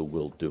also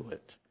will do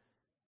it.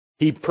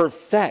 He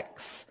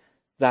perfects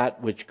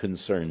that which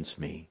concerns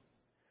me.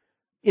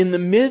 In the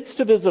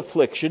midst of his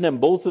affliction, and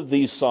both of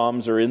these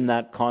Psalms are in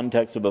that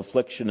context of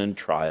affliction and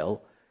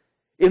trial,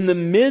 in the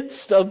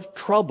midst of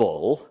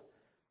trouble,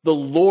 the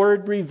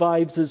Lord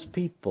revives his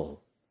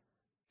people.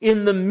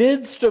 In the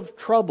midst of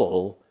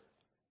trouble,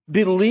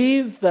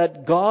 believe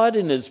that God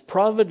in his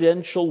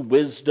providential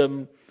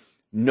wisdom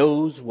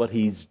knows what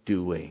he's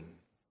doing.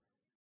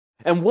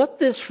 And what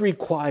this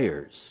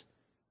requires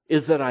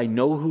is that I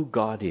know who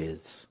God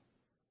is.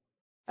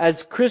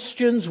 As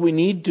Christians, we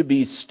need to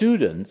be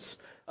students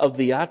of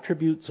the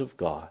attributes of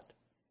God.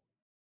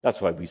 That's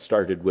why we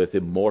started with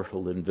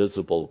immortal,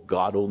 invisible,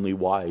 God only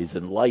wise,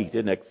 and light,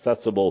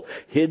 inaccessible,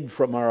 hid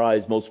from our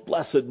eyes, most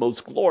blessed,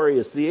 most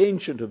glorious, the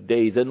Ancient of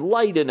Days, and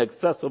light,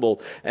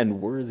 inaccessible,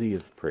 and worthy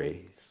of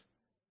praise.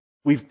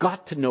 We've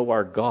got to know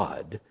our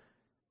God,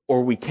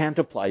 or we can't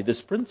apply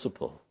this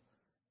principle.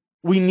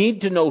 We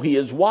need to know He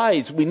is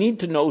wise. We need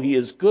to know He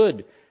is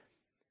good.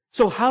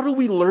 So how do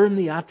we learn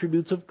the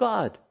attributes of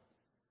God?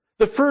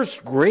 The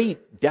first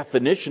great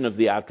definition of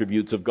the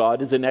attributes of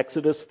God is in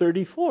Exodus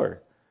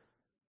 34.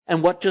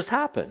 And what just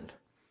happened?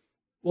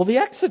 Well, the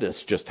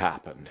Exodus just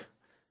happened.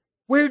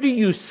 Where do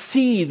you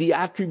see the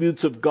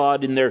attributes of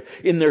God in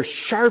their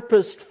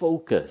sharpest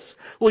focus?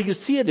 Well, you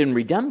see it in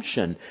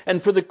redemption.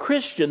 And for the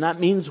Christian, that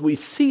means we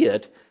see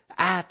it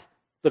at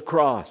the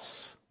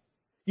cross.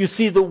 You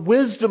see the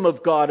wisdom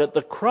of God at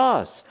the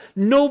cross.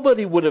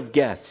 Nobody would have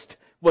guessed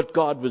what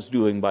God was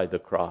doing by the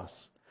cross.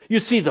 You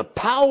see the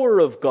power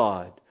of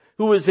God,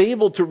 who is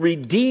able to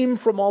redeem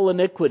from all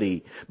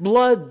iniquity,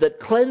 blood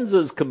that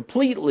cleanses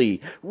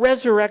completely,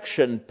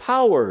 resurrection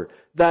power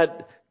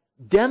that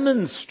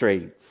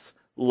demonstrates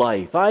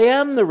life. I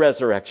am the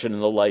resurrection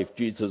and the life,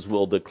 Jesus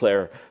will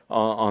declare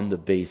on the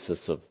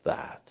basis of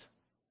that.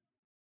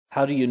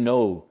 How do you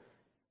know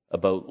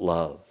about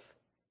love?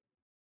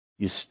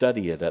 You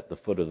study it at the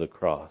foot of the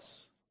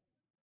cross.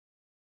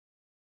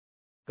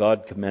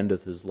 God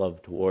commendeth His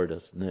love toward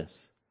us in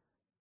this: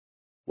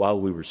 while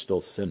we were still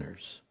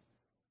sinners,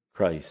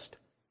 Christ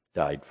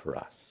died for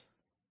us.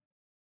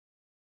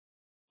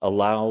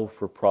 Allow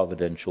for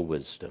providential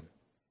wisdom.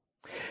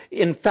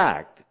 In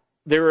fact,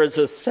 there is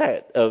a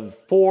set of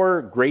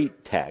 4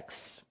 great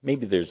texts.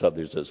 Maybe there's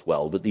others as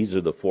well, but these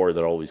are the 4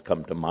 that always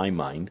come to my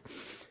mind.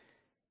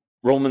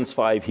 Romans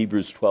 5,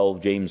 Hebrews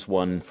 12, James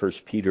 1, 1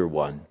 Peter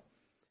 1.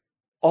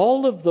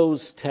 All of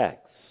those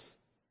texts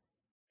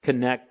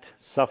connect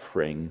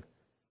suffering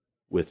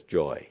with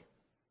joy.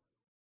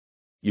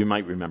 You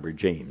might remember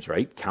James,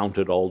 right? Count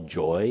it all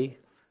joy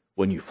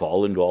when you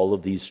fall into all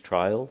of these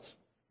trials.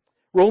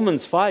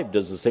 Romans 5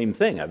 does the same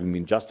thing. Having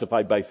been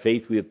justified by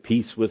faith, we have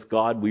peace with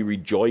God. We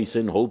rejoice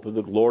in hope of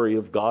the glory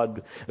of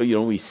God.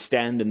 We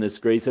stand in this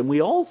grace. And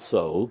we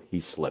also, he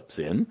slips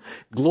in,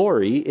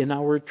 glory in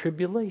our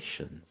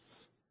tribulations.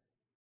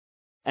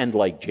 And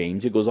like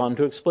James, it goes on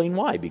to explain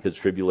why. Because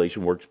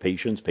tribulation works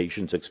patience,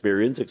 patience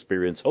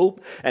experience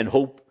hope, and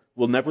hope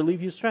will never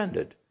leave you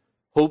stranded.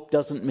 Hope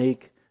doesn't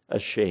make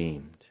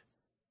ashamed.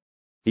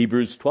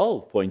 Hebrews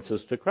 12 points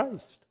us to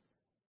Christ.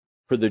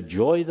 For the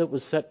joy that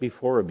was set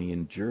before him, he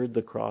endured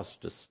the cross,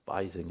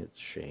 despising its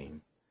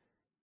shame.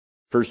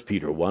 1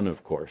 Peter 1,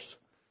 of course.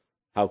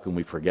 How can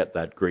we forget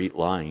that great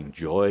line?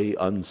 Joy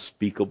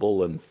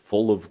unspeakable and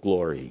full of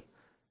glory.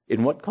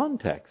 In what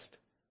context?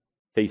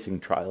 Facing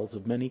trials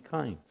of many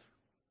kinds.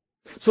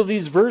 So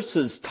these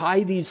verses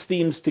tie these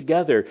themes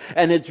together,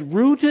 and it's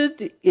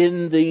rooted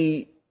in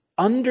the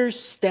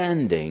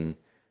understanding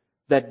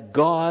that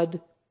God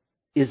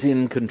is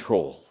in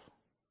control,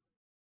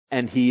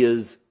 and He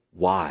is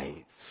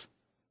wise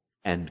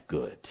and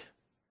good.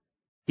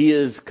 He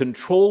is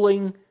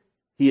controlling,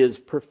 He is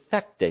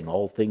perfecting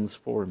all things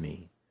for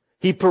me.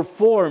 He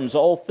performs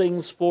all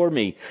things for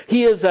me.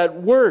 He is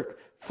at work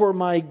for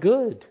my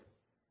good.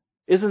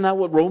 Isn't that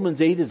what Romans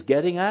 8 is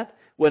getting at?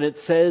 When it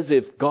says,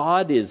 if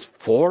God is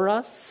for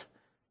us,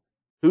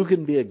 who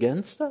can be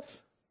against us?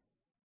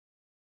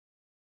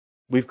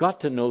 We've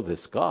got to know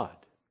this God.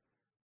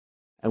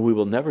 And we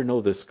will never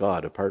know this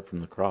God apart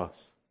from the cross.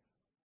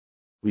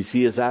 We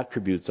see His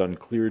attributes on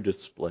clear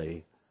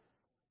display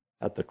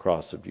at the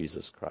cross of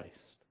Jesus Christ.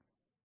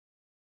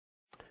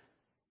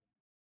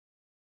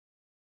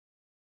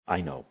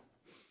 I know.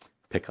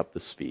 Pick up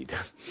the speed.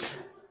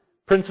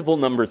 Principle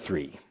number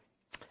 3.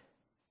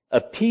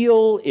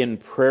 Appeal in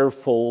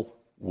prayerful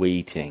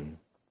waiting.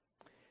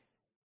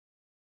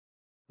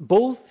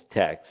 Both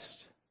texts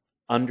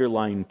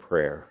underline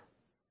prayer,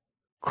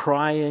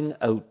 crying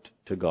out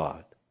to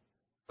God,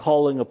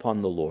 calling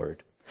upon the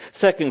Lord.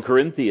 2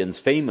 Corinthians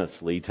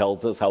famously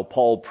tells us how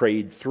Paul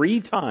prayed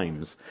 3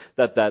 times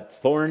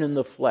that thorn in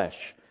the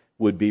flesh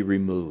would be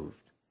removed.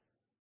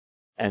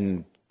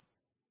 And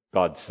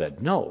God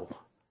said no.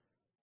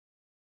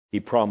 He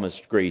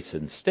promised grace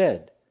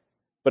instead.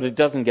 But it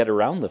doesn't get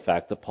around the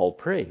fact that Paul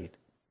prayed.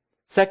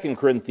 2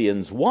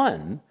 Corinthians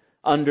 1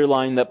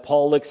 underlined that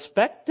Paul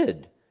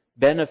expected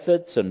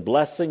benefits and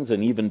blessings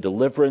and even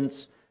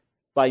deliverance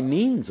by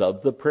means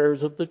of the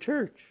prayers of the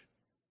church.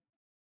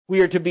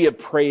 We are to be a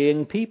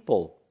praying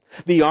people.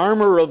 The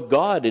armor of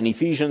God in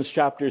Ephesians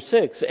chapter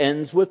 6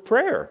 ends with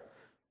prayer.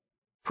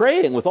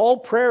 Praying with all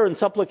prayer and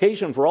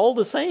supplication for all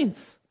the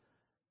saints.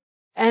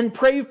 And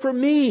pray for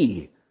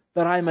me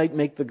that I might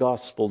make the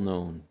gospel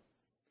known.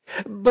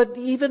 But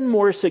even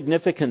more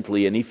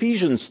significantly, in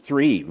Ephesians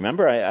 3,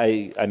 remember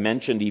I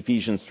mentioned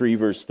Ephesians 3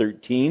 verse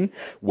 13,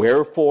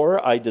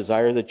 wherefore I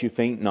desire that you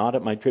faint not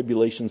at my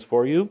tribulations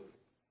for you.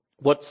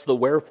 What's the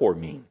wherefore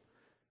mean?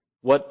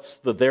 What's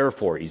the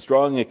therefore? He's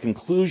drawing a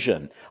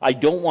conclusion. I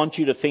don't want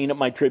you to faint at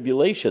my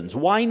tribulations.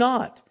 Why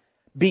not?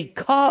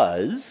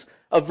 Because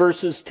of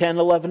verses 10,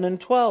 11, and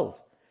 12.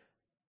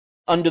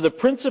 Under the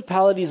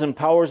principalities and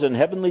powers in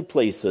heavenly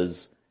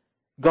places,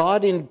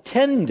 God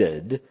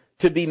intended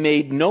to be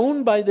made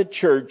known by the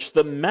church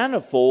the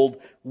manifold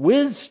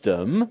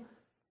wisdom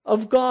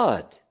of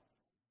God,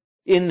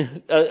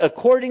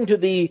 according to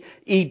the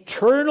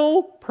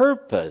eternal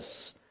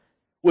purpose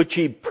which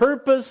he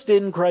purposed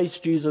in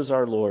Christ Jesus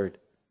our Lord.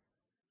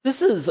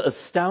 This is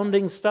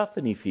astounding stuff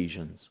in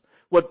Ephesians.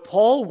 What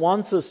Paul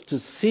wants us to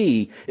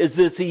see is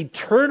this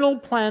eternal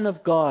plan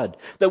of God,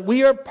 that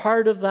we are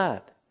part of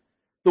that.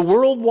 The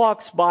world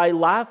walks by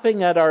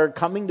laughing at our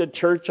coming to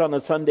church on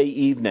a Sunday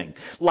evening,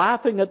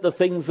 laughing at the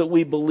things that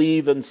we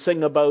believe and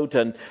sing about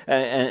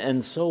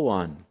and so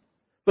on.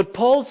 But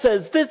Paul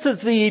says this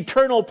is the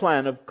eternal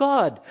plan of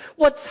God.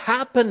 What's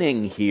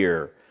happening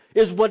here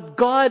is what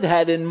God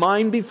had in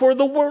mind before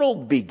the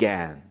world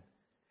began.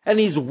 And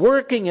he's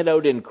working it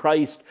out in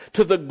Christ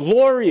to the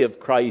glory of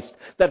Christ,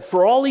 that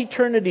for all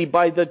eternity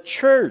by the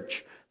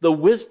church, the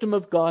wisdom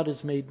of God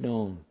is made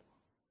known.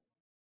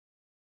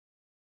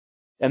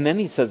 And then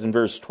he says in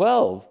verse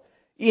 12,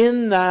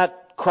 in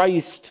that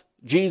Christ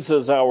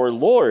Jesus our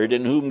Lord,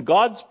 in whom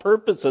God's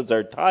purposes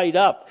are tied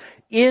up,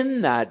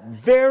 in that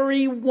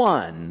very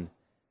one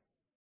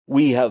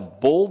we have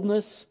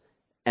boldness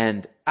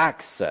and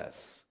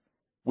access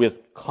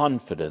with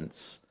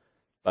confidence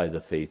by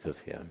the faith of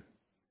him.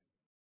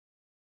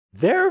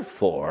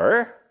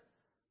 Therefore,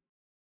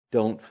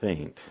 don't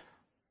faint.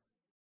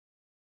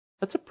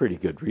 That's a pretty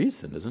good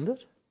reason, isn't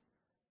it?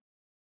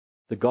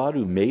 The God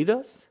who made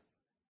us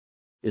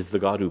is the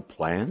God who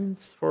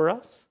plans for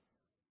us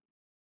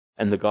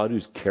and the God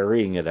who's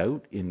carrying it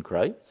out in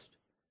Christ.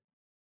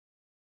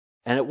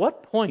 And at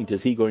what point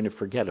is he going to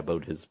forget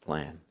about his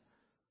plan?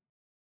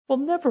 Well,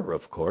 never,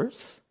 of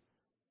course.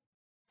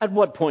 At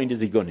what point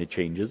is he going to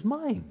change his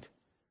mind?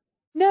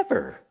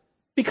 Never.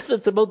 Because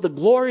it's about the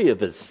glory of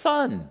his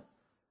Son.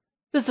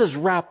 This is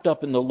wrapped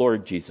up in the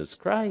Lord Jesus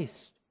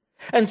Christ.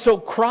 And so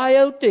cry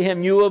out to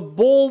him. You have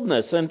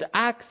boldness and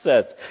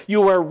access.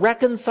 You are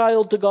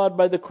reconciled to God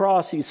by the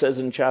cross, he says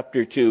in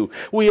chapter 2.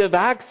 We have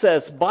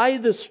access by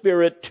the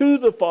Spirit to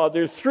the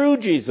Father through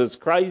Jesus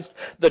Christ,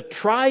 the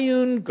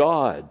triune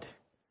God.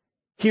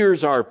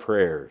 Here's our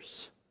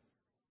prayers.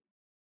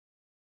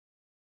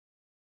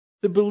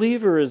 The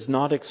believer is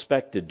not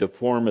expected to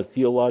form a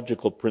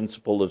theological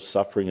principle of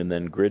suffering and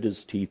then grit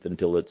his teeth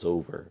until it's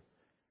over.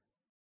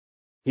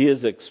 He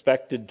is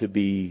expected to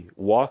be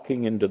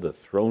walking into the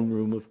throne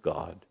room of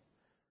God,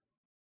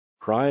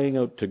 crying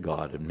out to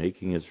God and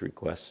making his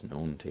requests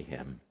known to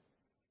him.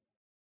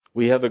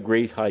 We have a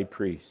great high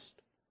priest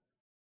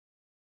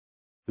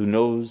who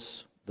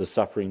knows the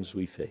sufferings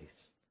we face.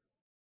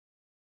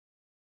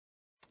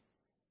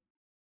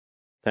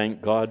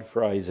 Thank God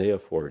for Isaiah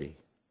 40.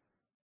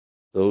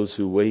 Those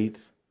who wait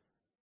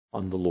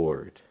on the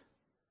Lord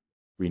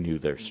renew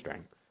their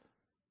strength.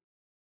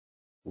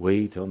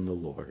 Wait on the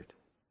Lord.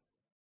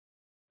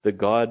 The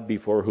God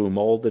before whom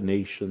all the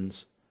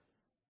nations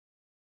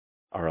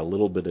are a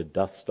little bit of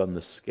dust on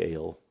the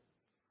scale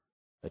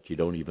that you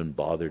don't even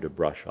bother to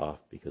brush off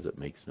because it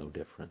makes no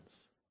difference.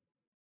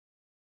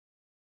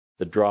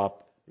 The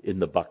drop in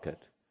the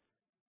bucket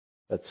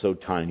that's so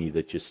tiny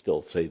that you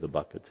still say the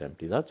bucket's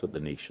empty. That's what the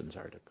nations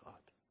are to God.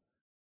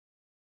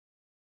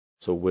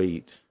 So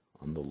wait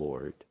on the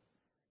Lord.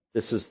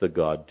 This is the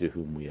God to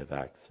whom we have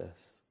access.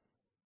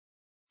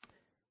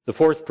 The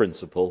fourth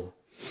principle,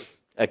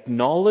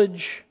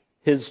 acknowledge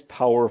his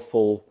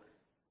powerful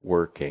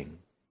working.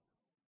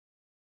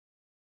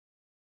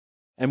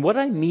 And what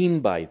I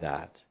mean by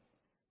that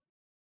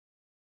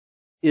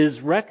is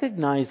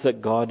recognize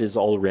that God is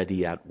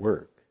already at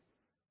work.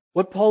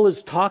 What Paul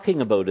is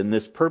talking about in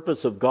this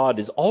purpose of God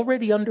is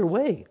already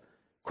underway.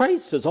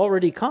 Christ has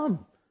already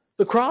come.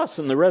 The cross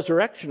and the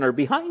resurrection are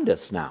behind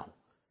us now.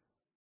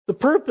 The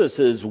purpose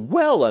is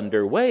well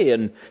underway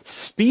and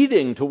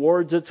speeding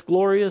towards its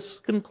glorious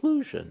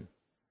conclusion.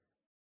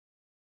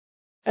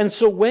 And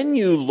so when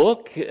you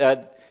look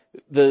at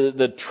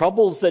the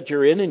troubles that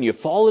you're in and you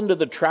fall into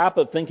the trap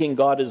of thinking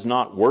God is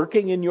not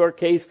working in your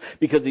case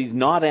because he's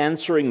not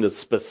answering the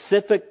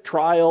specific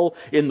trial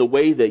in the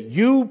way that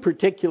you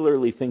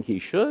particularly think he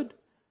should,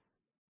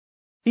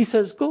 he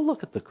says, go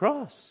look at the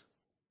cross.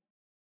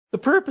 The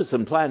purpose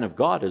and plan of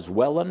God is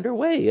well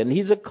underway, and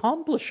he's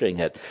accomplishing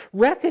it.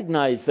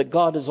 Recognize that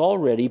God is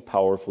already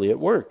powerfully at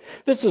work.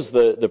 This is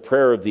the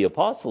prayer of the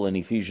apostle in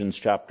Ephesians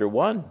chapter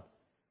 1.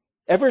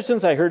 Ever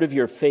since I heard of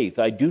your faith,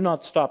 I do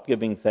not stop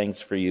giving thanks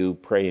for you,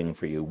 praying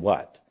for you.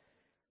 What?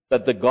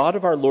 That the God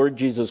of our Lord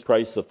Jesus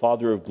Christ, the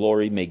Father of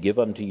glory, may give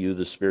unto you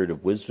the spirit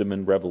of wisdom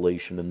and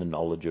revelation in the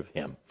knowledge of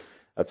him.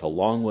 That's a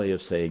long way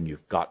of saying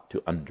you've got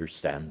to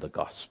understand the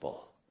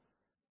gospel.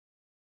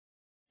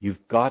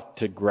 You've got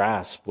to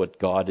grasp what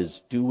God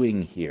is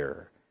doing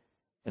here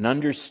and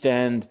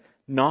understand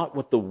not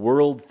what the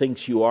world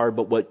thinks you are,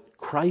 but what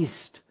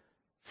Christ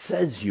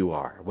says you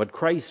are, what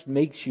Christ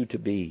makes you to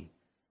be.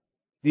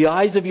 The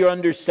eyes of your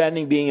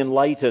understanding being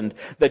enlightened,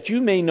 that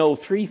you may know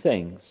three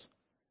things: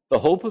 the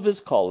hope of his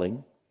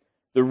calling,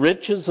 the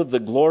riches of the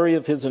glory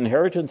of his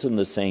inheritance in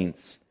the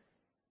saints,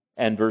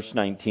 and verse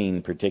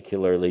 19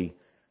 particularly,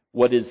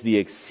 what is the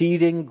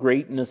exceeding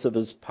greatness of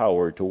his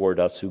power toward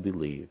us who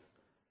believe.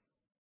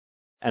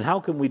 And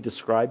how can we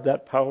describe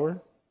that power?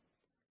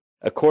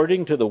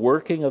 According to the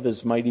working of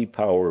his mighty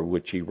power,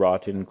 which he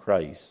wrought in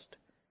Christ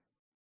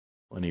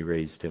when he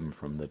raised him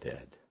from the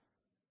dead.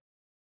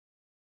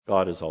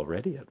 God is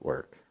already at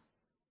work.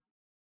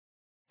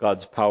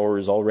 God's power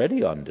is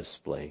already on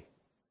display.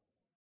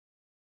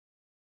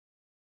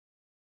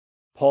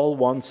 Paul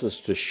wants us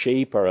to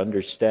shape our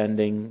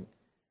understanding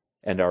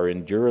and our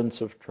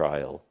endurance of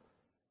trial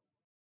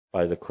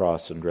by the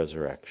cross and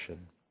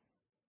resurrection.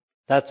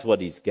 That's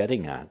what he's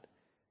getting at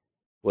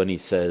when he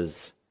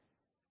says,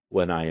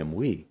 when I am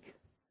weak,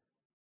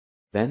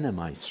 then am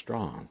I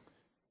strong.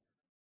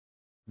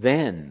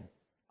 Then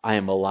I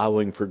am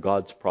allowing for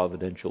God's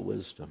providential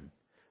wisdom.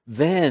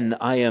 Then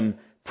I am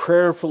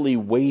prayerfully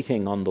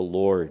waiting on the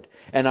Lord,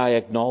 and I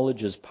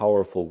acknowledge his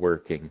powerful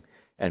working.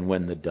 And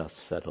when the dust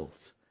settles,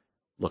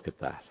 look at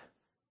that.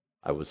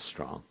 I was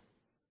strong.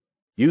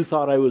 You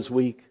thought I was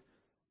weak.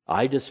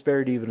 I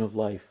despaired even of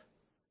life.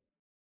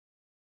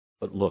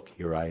 But look,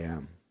 here I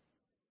am,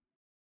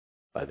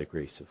 by the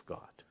grace of God.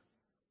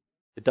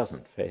 It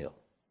doesn't fail.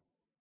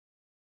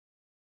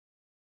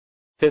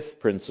 Fifth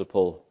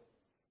principle,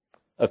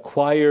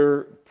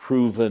 acquire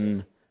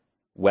proven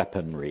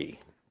weaponry.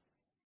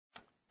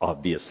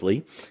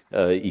 Obviously,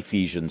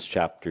 Ephesians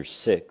chapter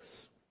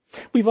 6.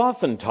 We've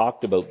often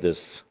talked about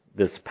this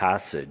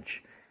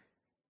passage.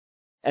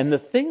 And the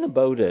thing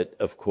about it,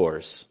 of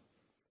course,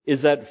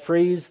 is that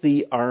phrase,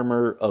 the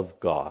armor of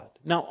God.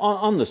 Now,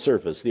 on the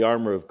surface, the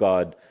armor of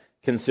God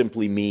can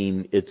simply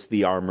mean it's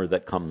the armor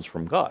that comes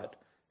from God.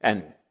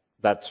 And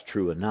that's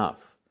true enough.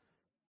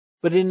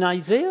 But in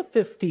Isaiah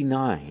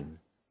 59,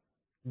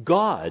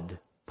 God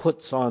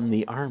puts on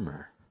the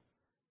armor.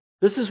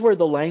 This is where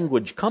the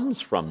language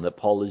comes from that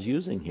Paul is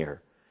using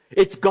here.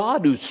 It's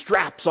God who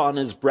straps on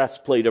his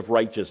breastplate of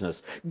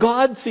righteousness.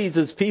 God sees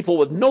his people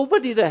with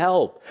nobody to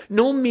help,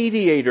 no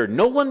mediator,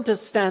 no one to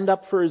stand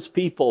up for his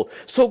people.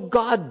 So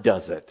God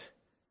does it.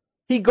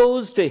 He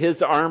goes to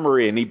his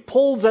armory and he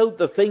pulls out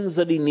the things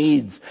that he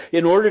needs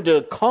in order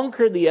to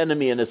conquer the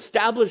enemy and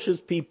establish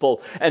his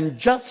people and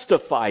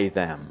justify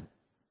them.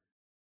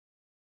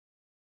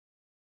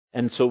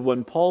 And so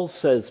when Paul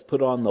says,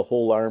 put on the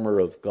whole armor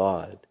of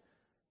God,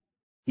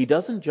 he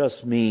doesn't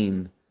just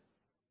mean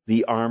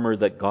the armor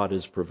that God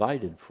has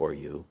provided for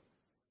you.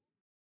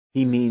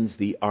 He means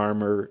the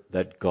armor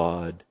that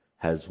God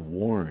has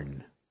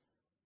worn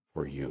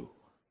for you.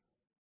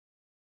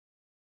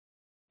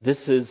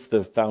 This is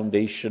the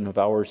foundation of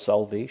our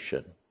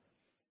salvation.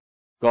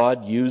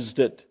 God used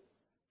it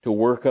to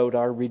work out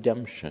our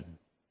redemption.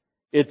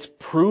 It's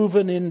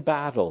proven in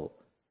battle.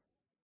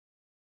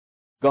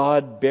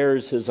 God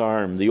bears his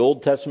arm. The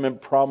Old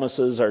Testament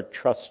promises are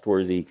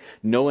trustworthy.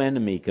 No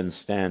enemy can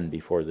stand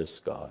before this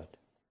God.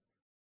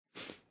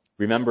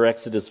 Remember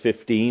Exodus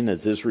 15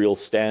 as Israel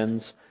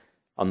stands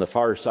on the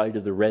far side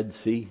of the Red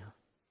Sea?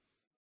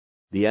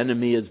 The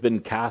enemy has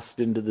been cast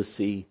into the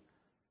sea.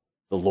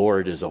 The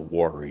Lord is a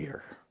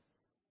warrior.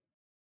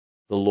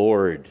 The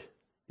Lord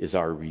is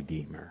our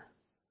Redeemer.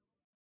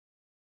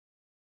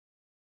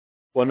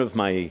 One of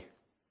my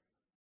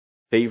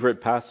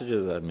favorite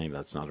passages, maybe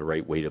that's not a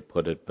right way to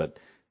put it, but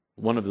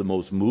one of the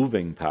most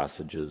moving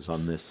passages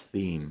on this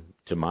theme,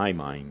 to my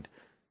mind,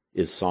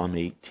 is Psalm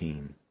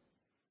 18.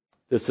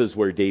 This is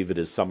where David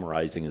is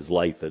summarizing his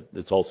life.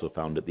 It's also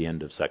found at the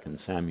end of 2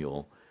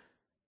 Samuel.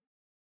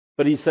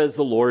 But he says,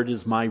 the Lord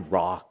is my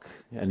rock.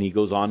 And he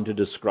goes on to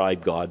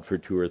describe God for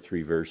 2 or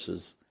 3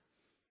 verses.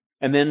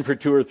 And then for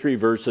 2 or 3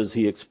 verses,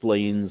 he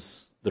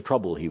explains the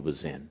trouble he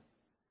was in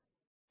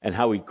and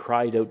how he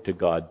cried out to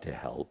God to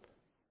help.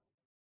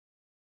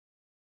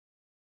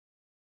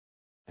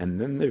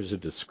 And then there's a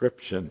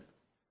description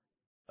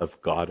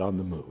of God on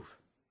the move.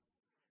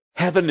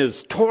 Heaven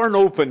is torn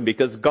open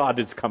because God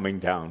is coming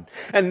down.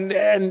 And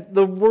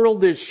the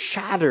world is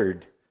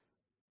shattered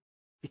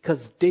because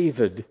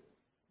David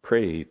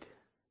prayed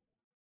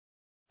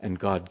and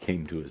God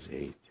came to his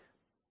aid.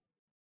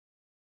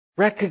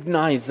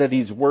 Recognize that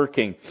he's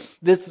working.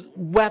 These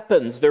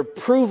weapons, they're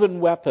proven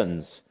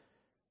weapons.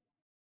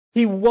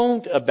 He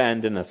won't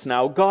abandon us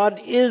now.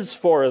 God is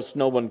for us.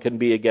 No one can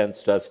be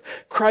against us.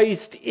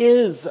 Christ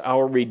is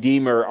our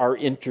Redeemer, our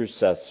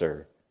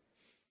intercessor.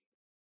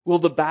 Will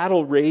the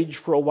battle rage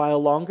for a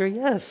while longer?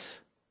 Yes.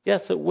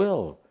 Yes, it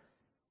will.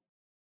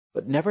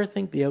 But never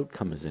think the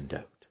outcome is in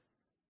doubt.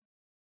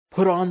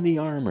 Put on the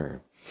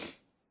armor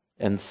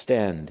and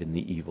stand in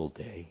the evil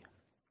day.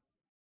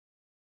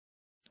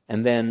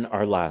 And then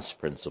our last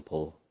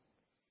principle.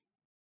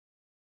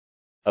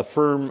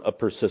 Affirm a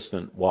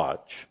persistent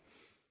watch,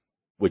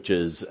 which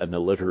is an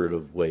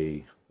alliterative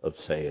way of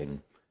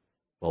saying,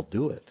 well,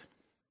 do it.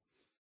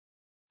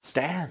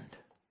 Stand.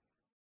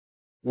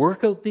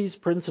 Work out these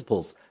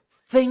principles.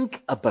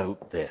 Think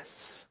about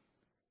this.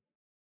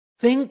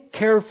 Think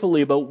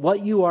carefully about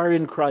what you are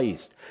in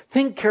Christ.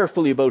 Think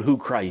carefully about who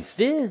Christ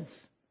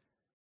is.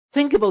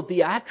 Think about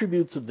the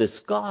attributes of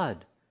this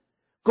God.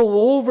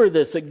 Go over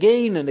this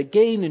again and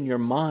again in your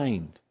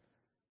mind.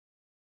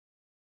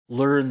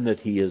 Learn that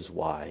He is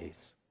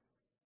wise.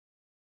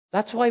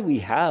 That's why we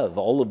have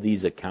all of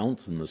these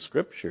accounts in the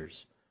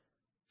Scriptures.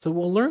 So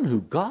we'll learn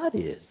who God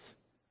is.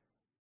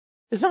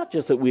 It's not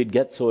just that we'd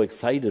get so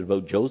excited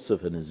about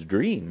Joseph and his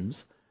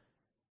dreams.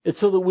 It's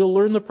so that we'll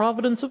learn the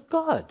providence of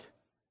God.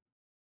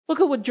 Look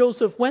at what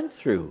Joseph went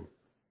through.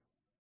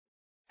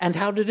 And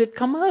how did it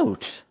come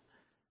out?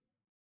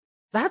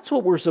 That's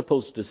what we're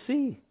supposed to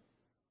see.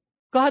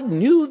 God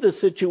knew the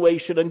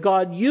situation and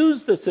God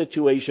used the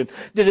situation.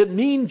 Did it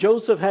mean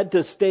Joseph had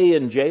to stay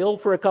in jail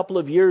for a couple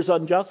of years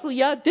unjustly?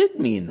 Yeah, it did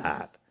mean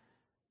that.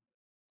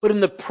 But in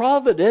the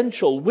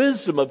providential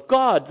wisdom of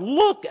God,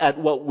 look at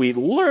what we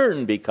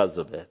learn because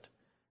of it.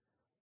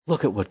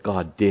 Look at what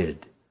God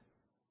did.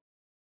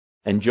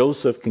 And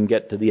Joseph can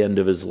get to the end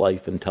of his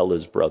life and tell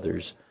his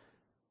brothers,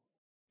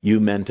 you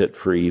meant it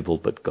for evil,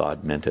 but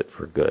God meant it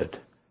for good,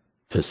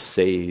 to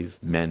save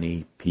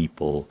many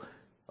people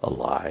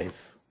alive.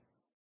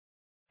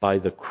 By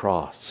the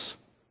cross,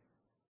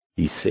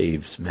 He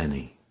saves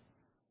many.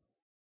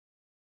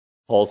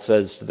 Paul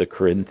says to the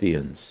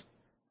Corinthians,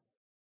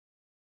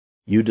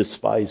 you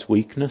despise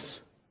weakness?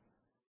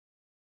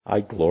 I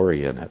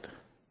glory in it.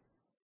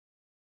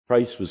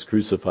 Christ was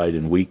crucified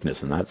in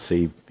weakness, and that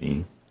saved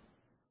me.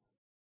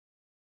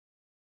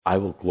 I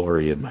will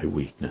glory in my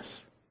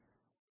weakness,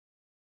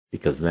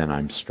 because then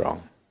I'm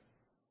strong.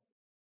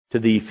 To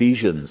the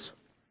Ephesians,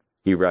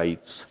 he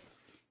writes,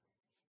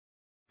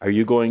 are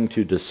you going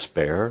to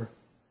despair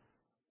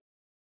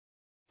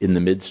in the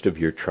midst of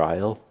your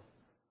trial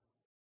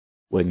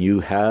when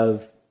you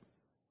have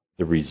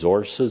the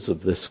resources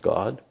of this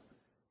God,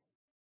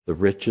 the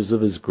riches of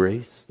His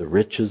grace, the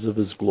riches of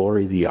His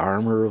glory, the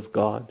armor of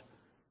God,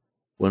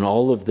 when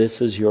all of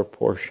this is your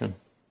portion?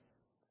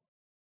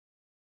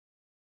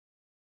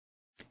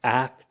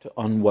 Act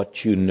on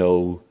what you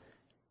know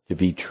to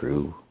be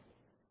true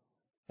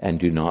and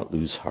do not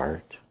lose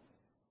heart.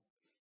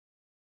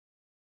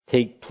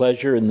 Take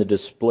pleasure in the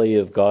display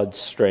of God's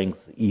strength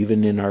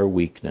even in our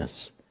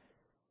weakness,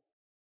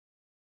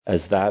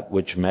 as that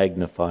which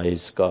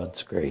magnifies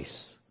God's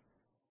grace.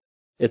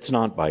 It's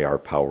not by our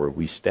power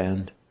we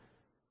stand,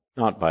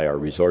 not by our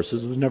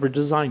resources. It was never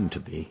designed to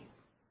be.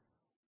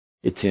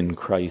 It's in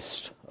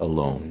Christ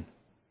alone.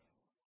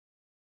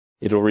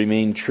 It'll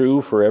remain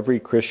true for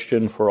every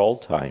Christian for all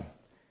time.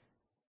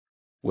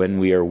 When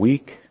we are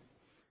weak,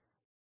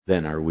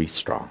 then are we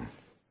strong.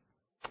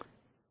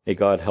 May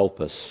God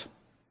help us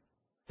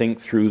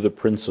think through the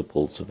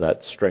principles of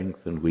that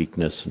strength and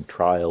weakness and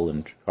trial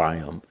and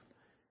triumph,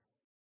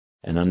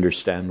 and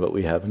understand what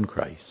we have in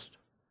Christ,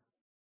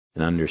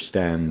 and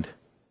understand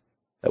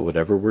that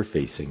whatever we're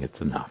facing, it's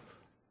enough.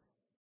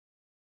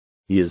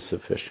 He is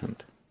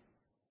sufficient.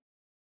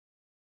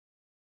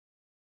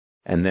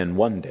 And then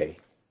one day,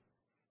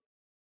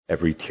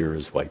 every tear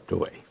is wiped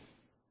away.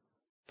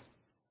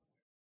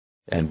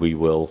 And we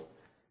will,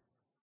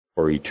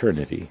 for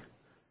eternity,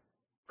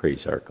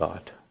 praise our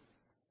God.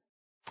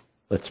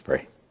 Let's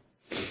pray.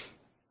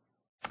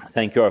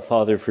 Thank you, our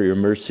Father, for your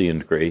mercy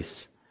and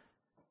grace.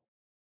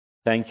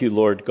 Thank you,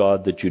 Lord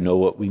God, that you know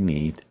what we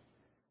need.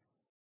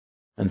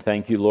 And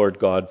thank you, Lord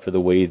God, for the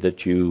way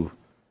that you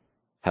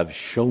have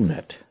shown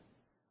it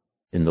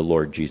in the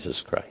Lord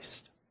Jesus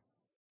Christ.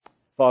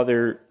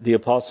 Father, the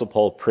Apostle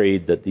Paul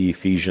prayed that the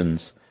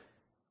Ephesians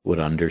would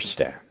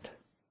understand.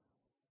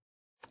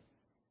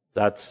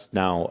 That's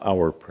now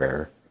our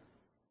prayer.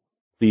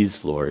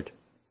 Please, Lord,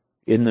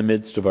 in the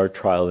midst of our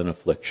trial and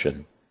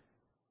affliction,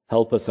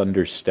 help us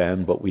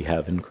understand what we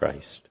have in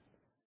Christ.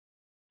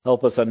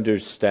 Help us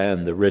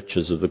understand the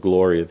riches of the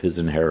glory of His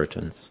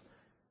inheritance.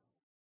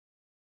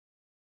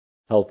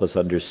 Help us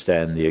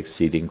understand the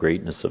exceeding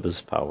greatness of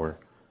His power,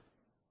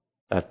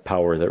 that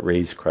power that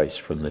raised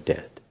Christ from the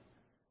dead.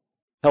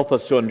 Help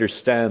us to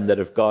understand that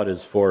if God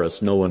is for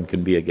us, no one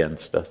can be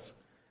against us,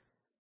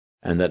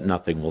 and that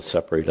nothing will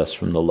separate us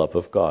from the love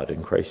of God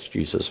in Christ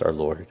Jesus our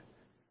Lord.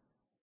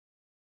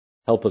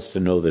 Help us to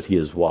know that He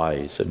is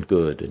wise and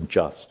good and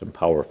just and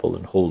powerful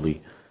and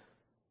holy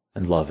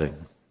and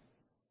loving.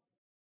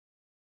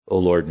 O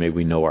Lord, may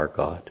we know our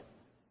God.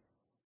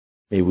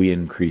 May we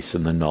increase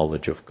in the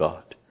knowledge of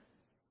God.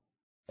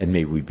 And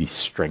may we be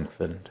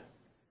strengthened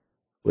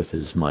with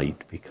His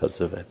might because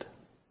of it.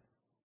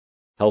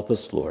 Help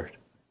us, Lord,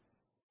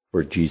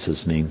 for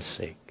Jesus' name's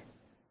sake.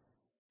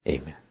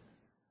 Amen.